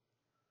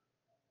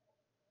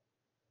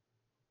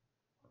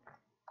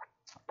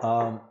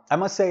 I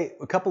must say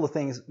a couple of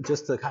things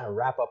just to kind of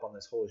wrap up on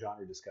this whole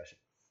genre discussion.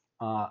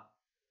 I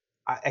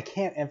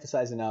can't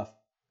emphasize enough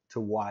to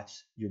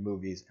watch your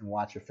movies and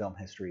watch your film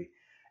history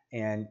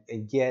and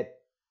get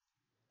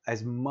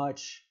as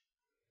much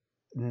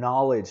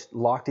knowledge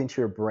locked into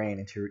your brain,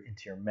 into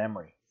your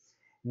memory.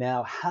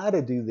 Now, how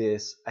to do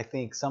this, I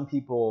think some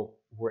people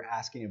were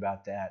asking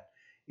about that,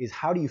 is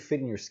how do you fit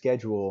in your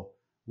schedule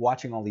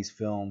watching all these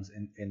films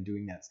and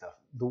doing that stuff?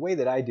 The way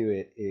that I do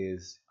it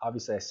is,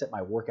 obviously I set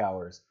my work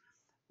hours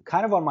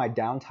kind of on my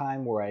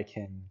downtime where I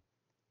can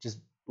just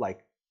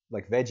like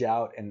veg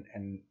out and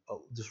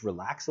just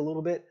relax a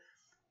little bit.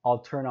 I'll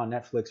turn on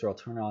Netflix or I'll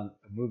turn on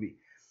a movie.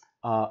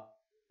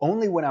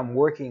 Only when I'm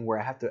working where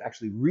I have to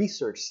actually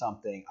research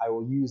something, I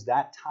will use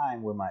that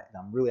time where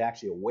I'm really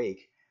actually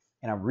awake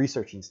and I'm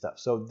researching stuff.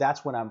 So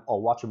that's when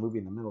I'll watch a movie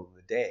in the middle of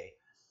the day,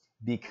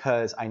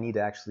 because I need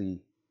to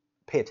actually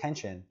pay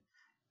attention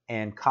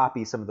and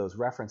copy some of those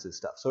references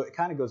stuff. So it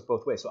kind of goes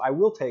both ways. So I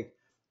will take,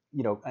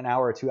 an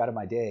hour or two out of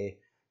my day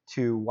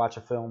to watch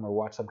a film or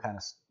watch some kind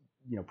of,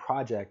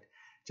 project,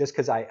 just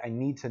because I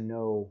need to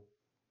know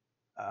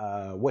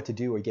what to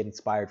do or get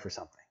inspired for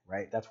something.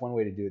 right? That's one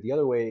way to do it. The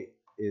other way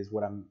is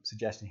what I'm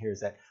suggesting here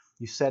is that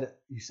you set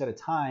a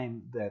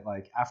time that,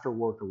 like, after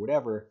work or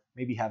whatever,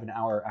 maybe have an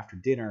hour after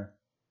dinner,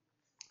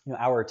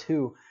 hour or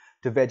two,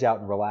 to veg out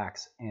and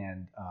relax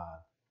and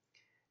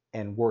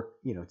work,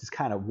 just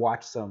kind of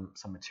watch some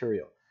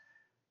material.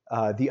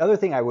 The other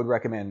thing I would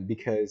recommend,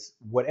 because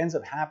what ends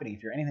up happening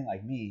if you're anything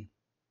like me,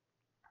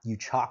 you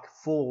chock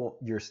full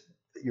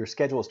your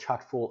schedule is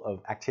chock full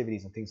of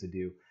activities and things to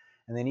do,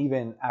 and then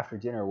even after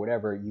dinner or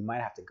whatever, you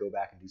might have to go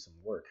back and do some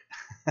work,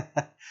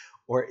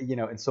 or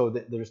and so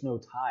there's no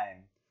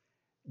time.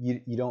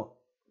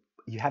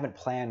 You haven't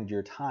planned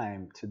your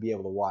time to be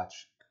able to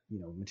watch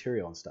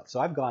material and stuff. So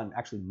I've gone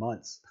actually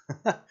months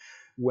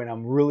when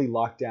I'm really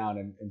locked down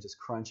and just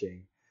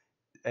crunching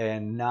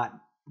and not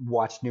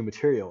watch new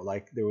material.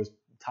 Like there was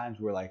times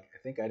where, like, I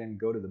think I didn't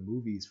go to the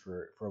movies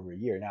for over a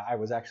year. Now I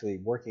was actually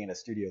working in a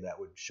studio that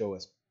would show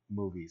us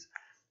movies,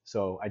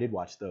 so I did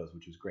watch those,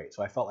 which was great.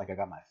 So I felt like I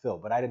got my fill,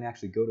 but I didn't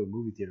actually go to a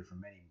movie theater for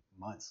many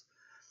months.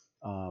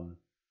 Um,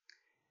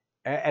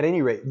 at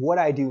any rate, what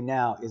I do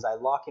now is I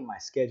lock in my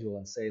schedule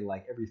and say,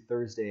 like, every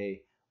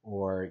Thursday,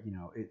 or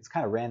it's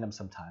kind of random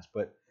sometimes,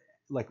 but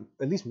like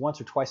at least once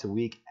or twice a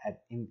week,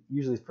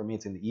 usually for me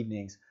it's in the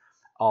evenings,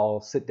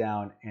 I'll sit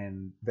down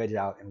and veg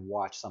out and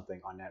watch something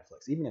on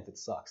Netflix, even if it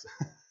sucks,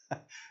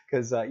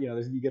 because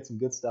you get some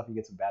good stuff, you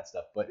get some bad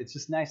stuff, but it's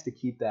just nice to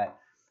keep that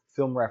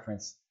film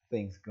reference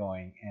things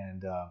going,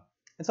 and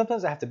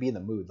sometimes I have to be in the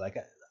mood. Like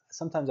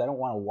sometimes I don't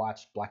want to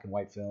watch black and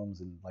white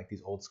films and like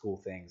these old school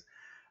things,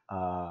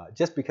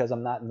 just because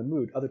I'm not in the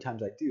mood. Other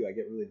times I do. I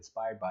get really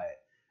inspired by it.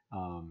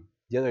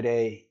 The other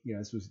day,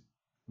 this was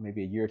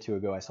maybe a year or two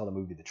ago, I saw the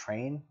movie The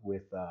Train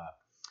with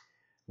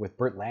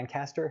Burt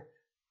Lancaster.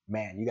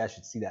 Man, you guys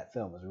should see that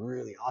film. It was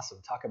really awesome.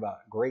 Talk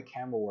about great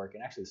camera work,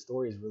 and actually the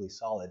story is really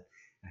solid.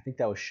 And I think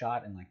that was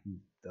shot in like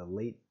the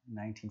late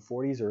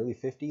 1940s or early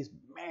 50s.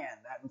 Man,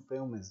 that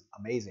film is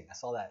amazing. I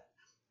saw that.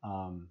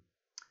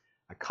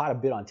 I caught a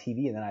bit on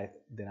TV, and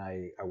then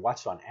I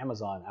watched it on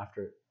Amazon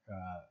after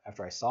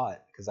I saw it,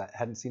 because I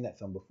hadn't seen that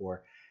film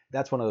before.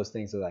 That's one of those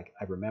things that, like,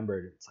 I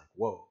remembered. It's like,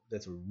 whoa,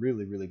 that's a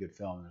really, really good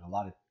film. There's a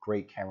lot of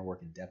great camera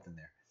work and depth in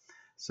there.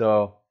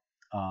 So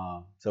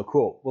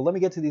cool. Well, let me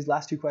get to these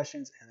last two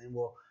questions, and then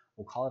we'll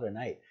call it a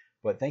night.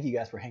 But thank you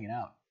guys for hanging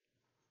out.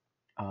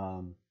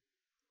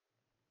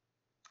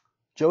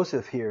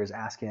 Joseph here is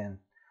asking,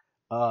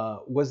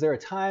 was there a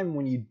time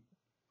when you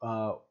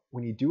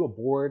do a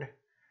board,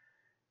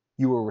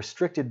 you were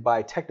restricted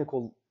by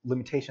technical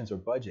limitations or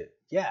budget?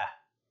 Yeah,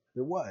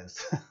 there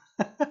was.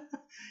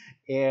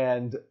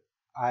 And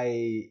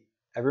I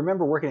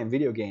remember working in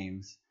video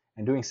games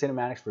and doing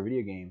cinematics for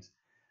video games.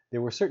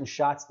 There were certain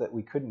shots that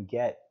we couldn't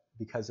get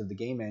because of the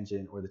game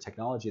engine or the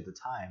technology at the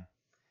time,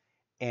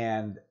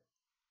 and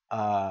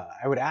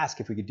I would ask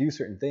if we could do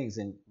certain things,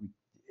 and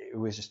it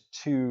was just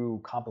too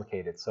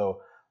complicated.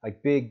 So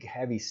like big,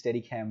 heavy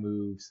Steadicam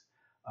moves,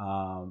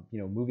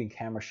 moving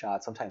camera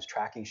shots, sometimes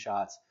tracking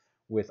shots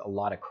with a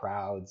lot of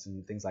crowds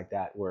and things like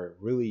that were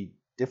really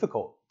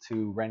difficult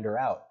to render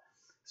out.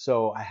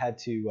 So I had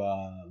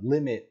to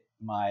limit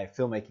my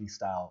filmmaking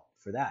style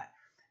for that.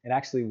 And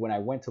actually, when I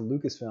went to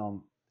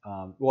Lucasfilm,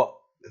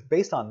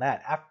 based on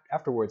that,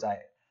 afterwards,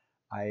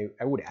 I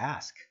would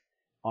ask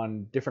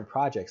on different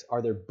projects,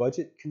 are there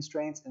budget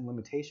constraints and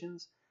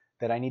limitations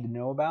that I need to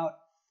know about?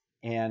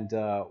 And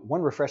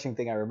one refreshing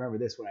thing, I remember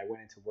this when I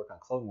went into work on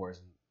Clone Wars,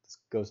 and this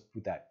goes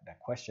with that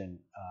question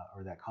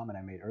or that comment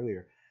I made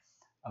earlier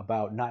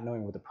about not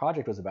knowing what the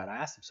project was about. I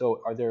asked them,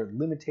 so are there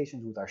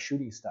limitations with our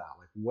shooting style?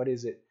 Like, what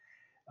is it?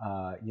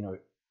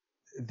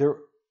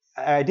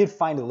 I did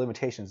find the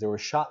limitations. There were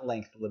shot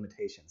length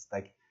limitations.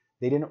 Like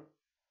they didn't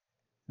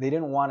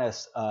want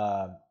us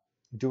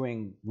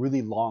doing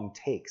really long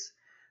takes.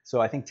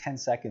 So I think 10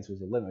 seconds was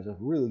the limit. It was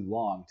really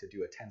long to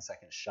do a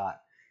 10-second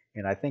shot,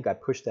 and I think I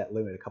pushed that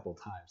limit a couple of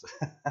times.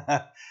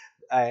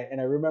 I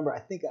remember, I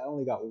think I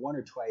only got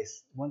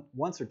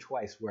once or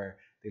twice where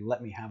they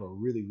let me have a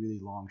really, really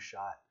long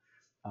shot.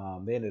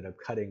 They ended up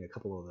cutting a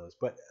couple of those,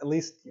 but at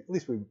least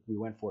we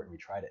went for it and we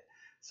tried it.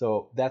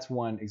 So that's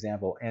one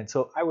example. And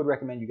so I would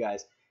recommend you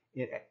guys,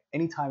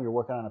 anytime you're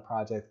working on a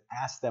project,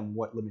 ask them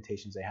what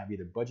limitations they have,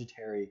 either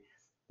budgetary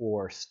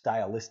or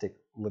stylistic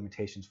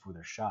limitations for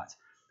their shots.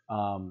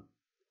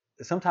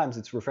 Sometimes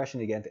it's refreshing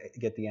to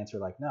get the answer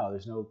like, no,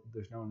 there's no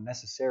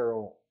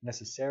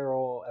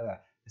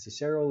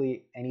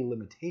necessarily any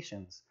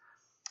limitations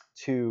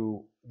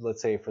to,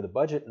 let's say, for the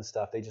budget and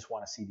stuff. They just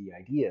want to see the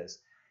ideas.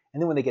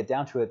 And then when they get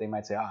down to it, they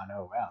might say, oh,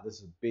 no, wow, this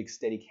is a big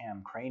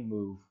Steadicam crane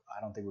move. I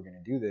don't think we're going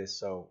to do this.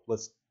 So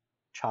let's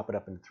chop it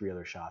up into 3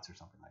 other shots or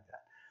something like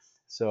that.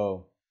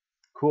 So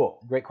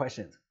cool. Great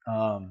questions.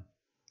 And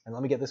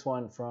let me get this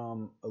one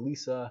from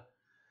Elisa.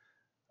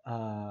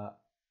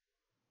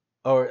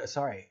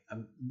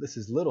 This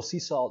is Little Sea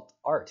Salt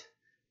Art.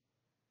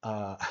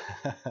 I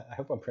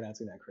hope I'm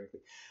pronouncing that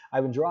correctly.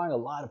 I've been drawing a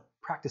lot of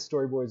practice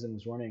storyboards and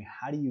was wondering,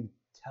 how do you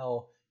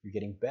tell you're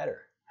getting better?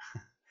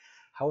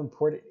 How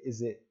important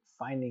is it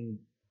finding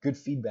good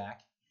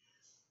feedback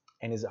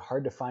And is it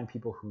hard to find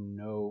people who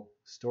know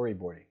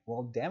storyboarding?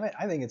 Well, damn it,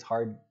 I think it's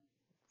hard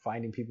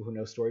finding people who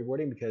know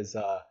storyboarding because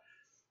on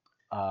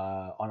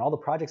all the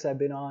projects I've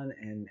been on,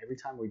 and every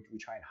time we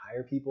try and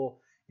hire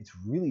people, it's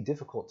really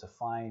difficult to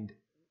find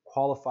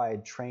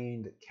qualified,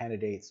 trained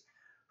candidates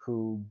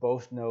who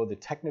both know the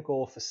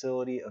technical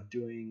facility of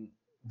doing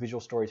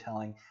visual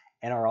storytelling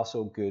and are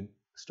also good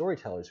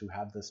storytellers who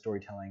have the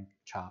storytelling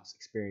chops,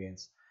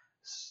 experience,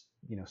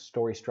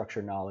 story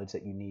structure knowledge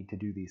that you need to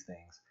do these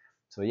things.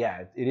 So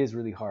yeah, it is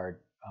really hard.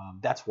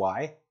 That's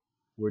why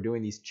we're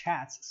doing these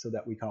chats so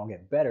that we can all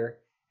get better.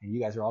 And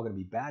you guys are all going to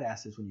be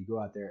badasses when you go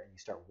out there and you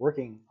start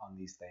working on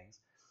these things.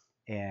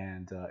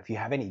 And if you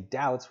have any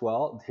doubts,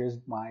 well, here's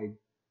my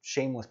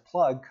shameless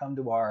plug. Come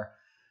to our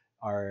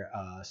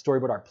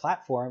Storyboard Art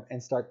platform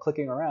and start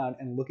clicking around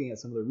and looking at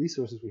some of the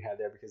resources we have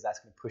there, because that's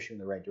going to push you in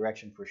the right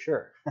direction for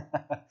sure.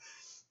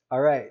 All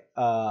right.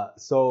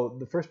 So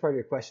the first part of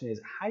your question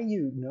is, how do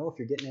you know if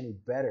you're getting any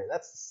better?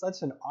 That's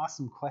such an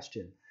awesome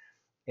question.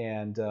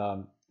 And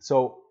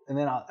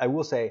then I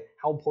will say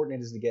how important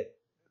it is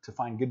to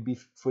find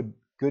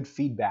good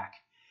feedback.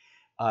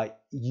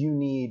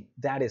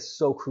 That is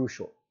so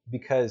crucial,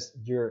 because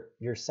you're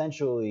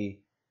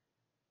essentially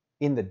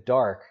in the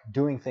dark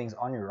doing things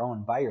on your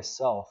own by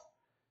yourself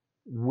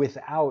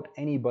without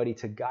anybody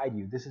to guide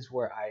you. This is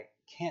where I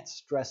can't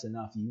stress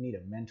enough. You need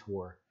a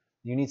mentor.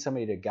 You need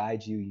somebody to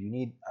guide you. You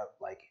need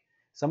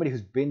somebody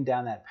who's been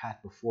down that path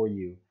before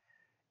you.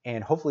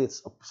 And hopefully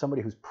it's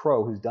somebody who's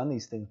who's done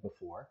these things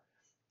before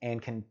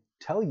and can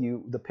tell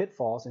you the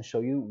pitfalls and show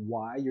you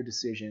why your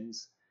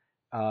decisions,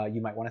 you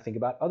might want to think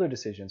about other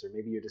decisions, or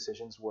maybe your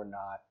decisions were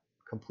not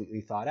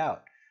completely thought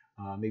out.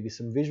 Maybe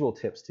some visual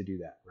tips to do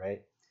that,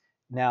 right?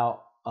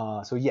 Now,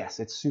 so yes,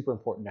 it's super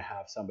important to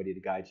have somebody to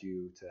guide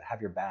you, to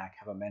have your back,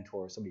 have a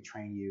mentor, somebody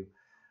train you.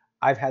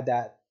 I've had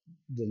the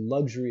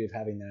luxury of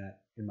having that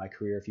in my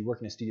career. If you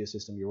work in a studio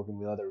system, you're working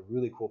with other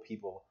really cool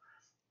people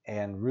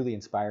and really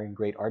inspiring,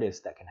 great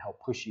artists that can help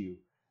push you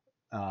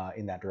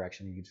in that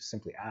direction. You can just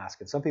simply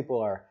ask. And some people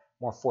are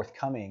more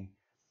forthcoming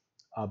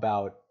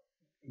about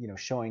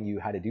showing you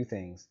how to do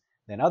things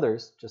than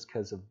others, just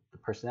because of the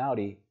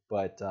personality.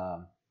 But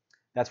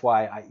that's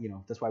why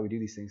that's why we do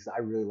these things. I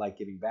really like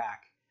giving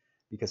back,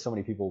 because so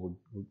many people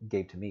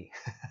gave to me,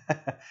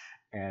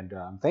 and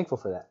I'm thankful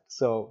for that.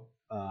 So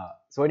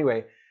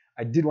anyway,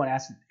 I did want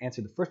to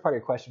answer the first part of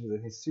your question, because I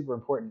think it's super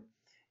important,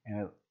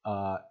 and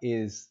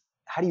is,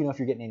 how do you know if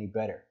you're getting any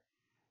better?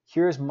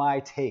 Here's my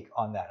take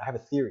on that. I have a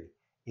theory,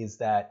 is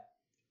that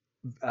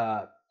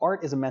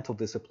art is a mental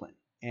discipline,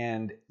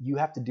 and you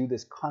have to do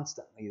this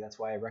constantly. That's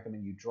why I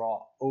recommend you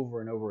draw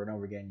over and over and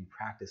over again. You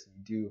practice, and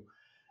you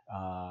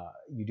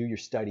do your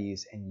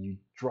studies, and you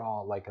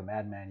draw like a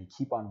madman. You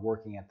keep on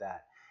working at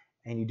that,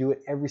 and you do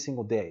it every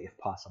single day if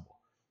possible,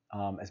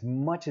 as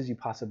much as you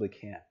possibly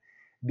can.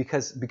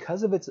 Because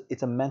of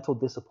it's a mental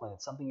discipline.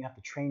 It's something you have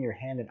to train your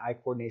hand and eye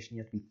coordination.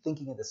 You have to be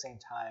thinking at the same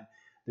time.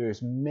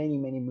 There's many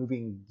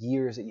moving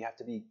gears that you have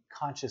to be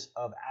conscious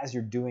of as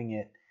you're doing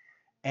it.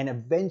 And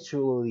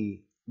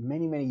eventually,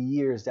 many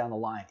years down the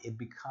line, it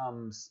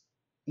becomes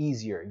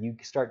easier. You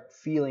start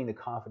feeling the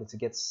confidence. It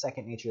gets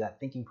second nature. That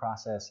thinking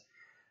process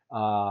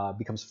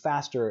becomes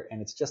faster, and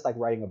it's just like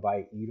riding a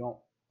bike. You don't,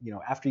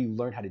 after you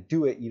learn how to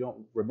do it, you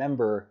don't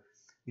remember,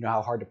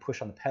 how hard to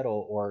push on the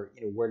pedal, or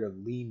where to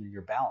lean in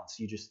your balance.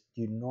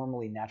 You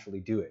normally naturally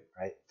do it,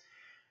 right?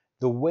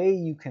 The way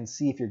you can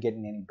see if you're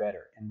getting any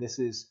better, and this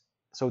is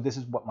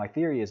what my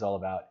theory is all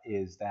about,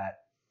 is that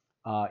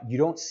you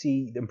don't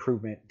see the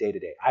improvement day to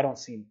day. I don't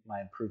see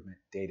my improvement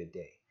day to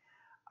day.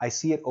 I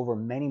see it over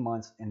many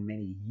months and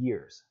many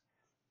years.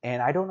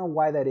 And I don't know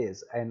why that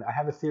is. And I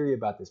have a theory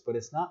about this, but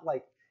it's not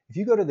like if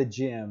you go to the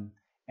gym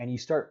and you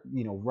start,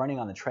 running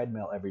on the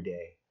treadmill every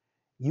day,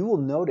 you will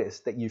notice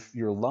that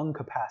your lung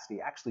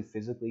capacity actually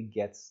physically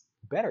gets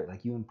better.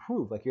 Like you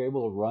improve, like you're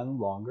able to run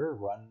longer,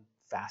 run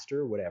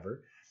faster,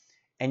 whatever.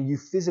 And you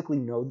physically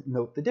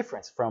note the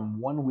difference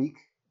from 1 week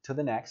to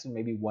the next, and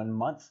maybe 1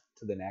 month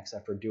to the next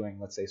after doing,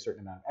 let's say, a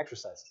certain amount of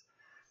exercises.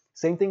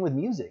 Same thing with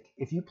music.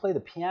 If you play the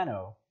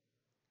piano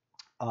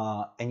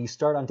and you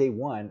start on day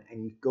one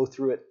and you go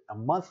through it a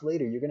month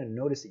later, you're going to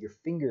notice that your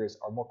fingers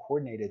are more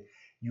coordinated.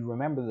 You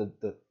remember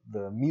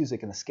the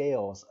music and the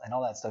scales and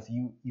all that stuff.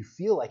 You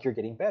feel like you're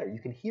getting better.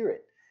 You can hear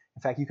it.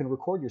 In fact, you can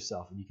record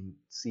yourself and you can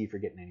see if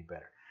you're getting any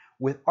better.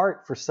 With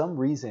art, for some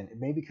reason, it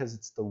may be because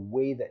it's the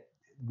way that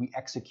we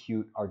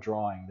execute our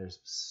drawing. There's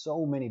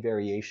so many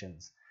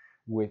variations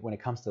when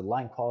it comes to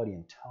line quality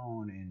and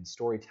tone and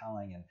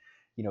storytelling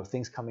and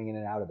things coming in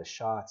and out of the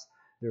shots.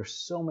 There are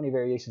so many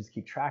variations to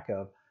keep track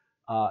of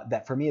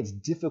that for me it's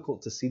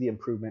difficult to see the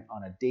improvement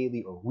on a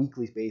daily or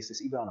weekly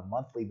basis. Even on a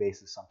monthly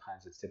basis,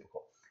 sometimes it's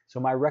difficult. So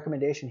my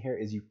recommendation here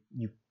is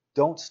you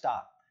don't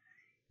stop.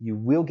 You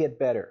will get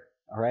better.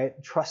 All right,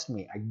 trust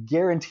me. I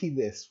guarantee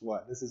this.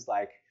 This is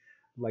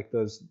like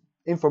those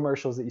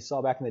infomercials that you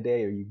saw back in the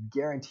day, or you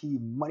guarantee,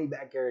 money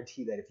back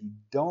guarantee, that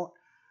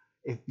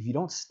if you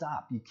don't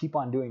stop, you keep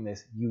on doing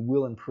this, you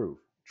will improve.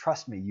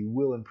 Trust me, you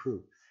will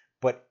improve.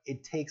 But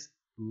it takes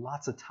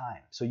lots of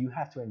time. So you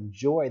have to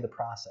enjoy the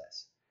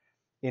process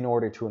in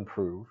order to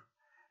improve.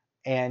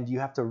 And you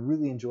have to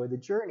really enjoy the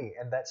journey.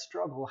 And that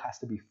struggle has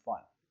to be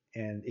fun.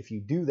 And if you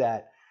do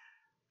that,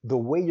 the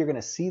way you're going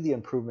to see the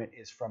improvement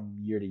is from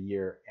year to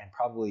year. And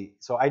probably,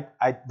 so I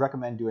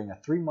recommend doing a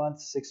 3-month,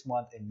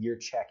 6-month, and year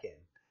check-in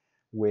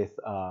with,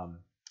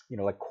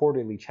 like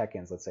quarterly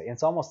check-ins, let's say. And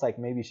it's almost like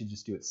maybe you should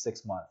just do it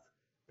 6-month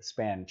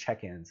span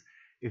check-ins.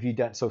 If you've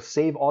done, so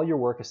save all your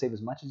work, or save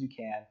as much as you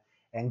can,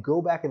 and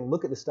go back and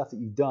look at the stuff that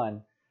you've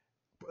done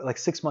like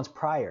 6 months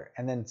prior,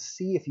 and then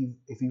see if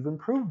you've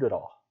improved at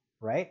all,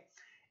 right?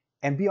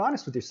 And be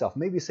honest with yourself.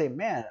 Maybe say,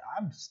 man,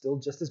 I'm still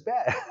just as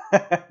bad.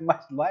 My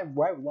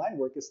line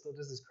work is still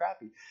just as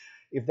crappy.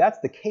 If that's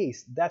the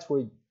case, that's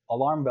where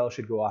alarm bells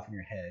should go off in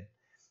your head,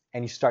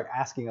 and you start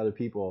asking other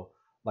people,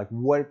 like,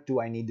 what do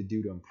I need to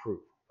do to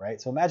improve, right?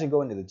 So imagine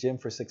going to the gym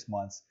for 6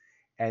 months,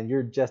 and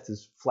you're just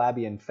as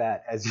flabby and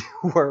fat as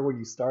you were when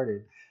you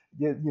started.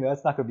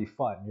 That's not going to be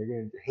fun. You're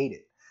going to hate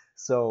it.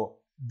 So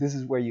this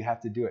is where you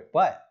have to do it.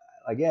 But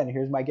again,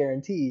 here's my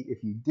guarantee.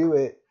 If you do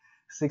it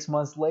 6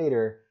 months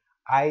later,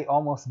 I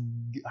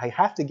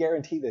have to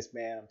guarantee this,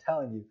 man. I'm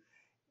telling you,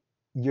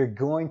 you're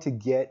going to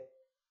get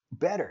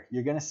better.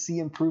 You're going to see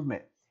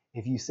improvement.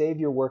 If you save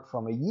your work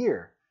from a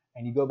year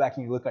and you go back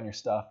and you look on your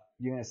stuff,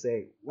 you're going to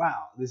say,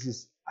 wow,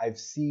 I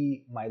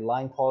see my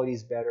line quality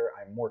is better.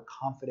 I'm more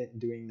confident in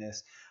doing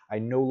this. I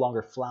no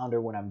longer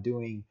flounder when I'm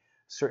doing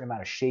a certain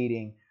amount of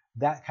shading.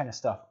 That kind of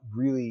stuff,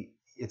 really,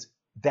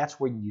 that's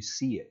where you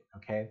see it,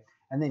 okay?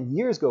 And then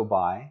years go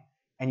by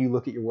and you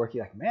look at your work,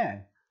 you're like,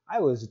 man, I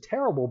was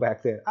terrible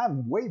back then.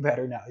 I'm way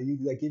better now. You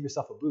give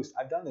yourself a boost.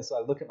 I've done this. So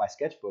I look at my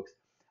sketchbooks.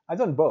 I've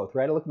done both,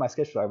 right? I look at my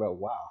sketchbook. I go,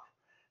 wow,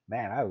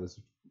 man, I was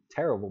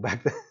terrible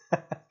back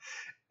then.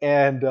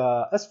 And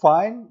that's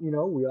fine. We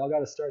all got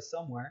to start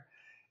somewhere.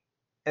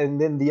 And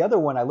then the other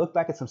one, I look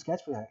back at some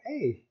sketchbooks, like,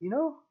 hey,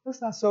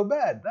 that's not so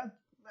bad.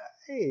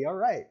 Hey, all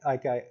right.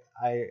 Like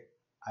I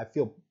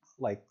feel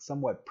like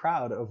somewhat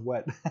proud of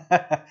what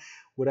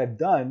what I've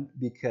done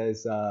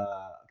because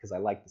I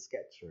like the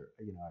sketch, or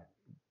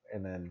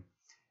and then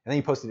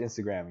you post it to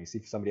Instagram and you see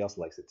if somebody else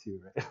likes it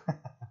too, right?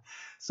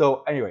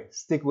 So anyway,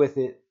 stick with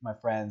it, my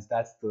friends.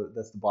 That's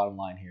the bottom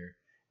line here,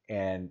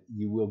 and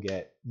you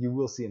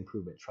will see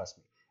improvement. Trust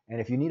me. And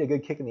if you need a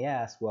good kick in the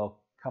ass,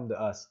 well, come to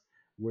us.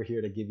 We're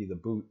here to give you the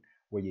boot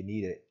where you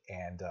need it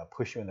and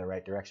push you in the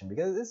right direction,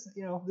 because this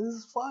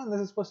is fun. This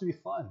is supposed to be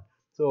fun.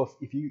 So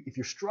if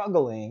you're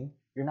struggling,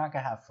 you're not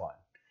gonna have fun.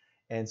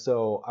 And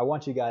so I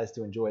want you guys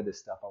to enjoy this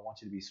stuff. I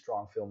want you to be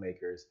strong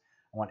filmmakers.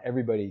 I want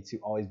everybody to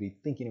always be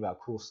thinking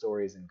about cool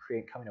stories and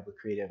coming up with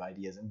creative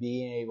ideas and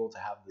being able to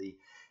have the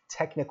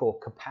technical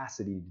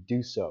capacity to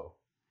do so.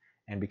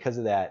 And because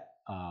of that,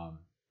 we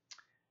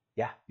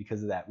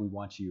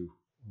want you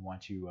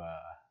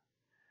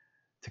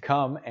to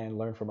come and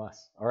learn from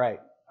us. All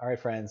right,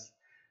 friends.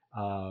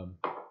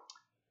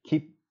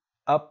 Keep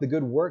up the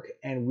good work,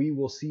 and we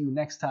will see you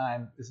next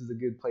time. This is a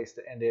good place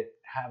to end it.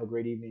 Have a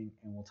great evening,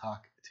 and we'll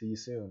talk to you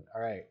soon.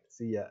 All right,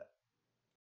 see ya.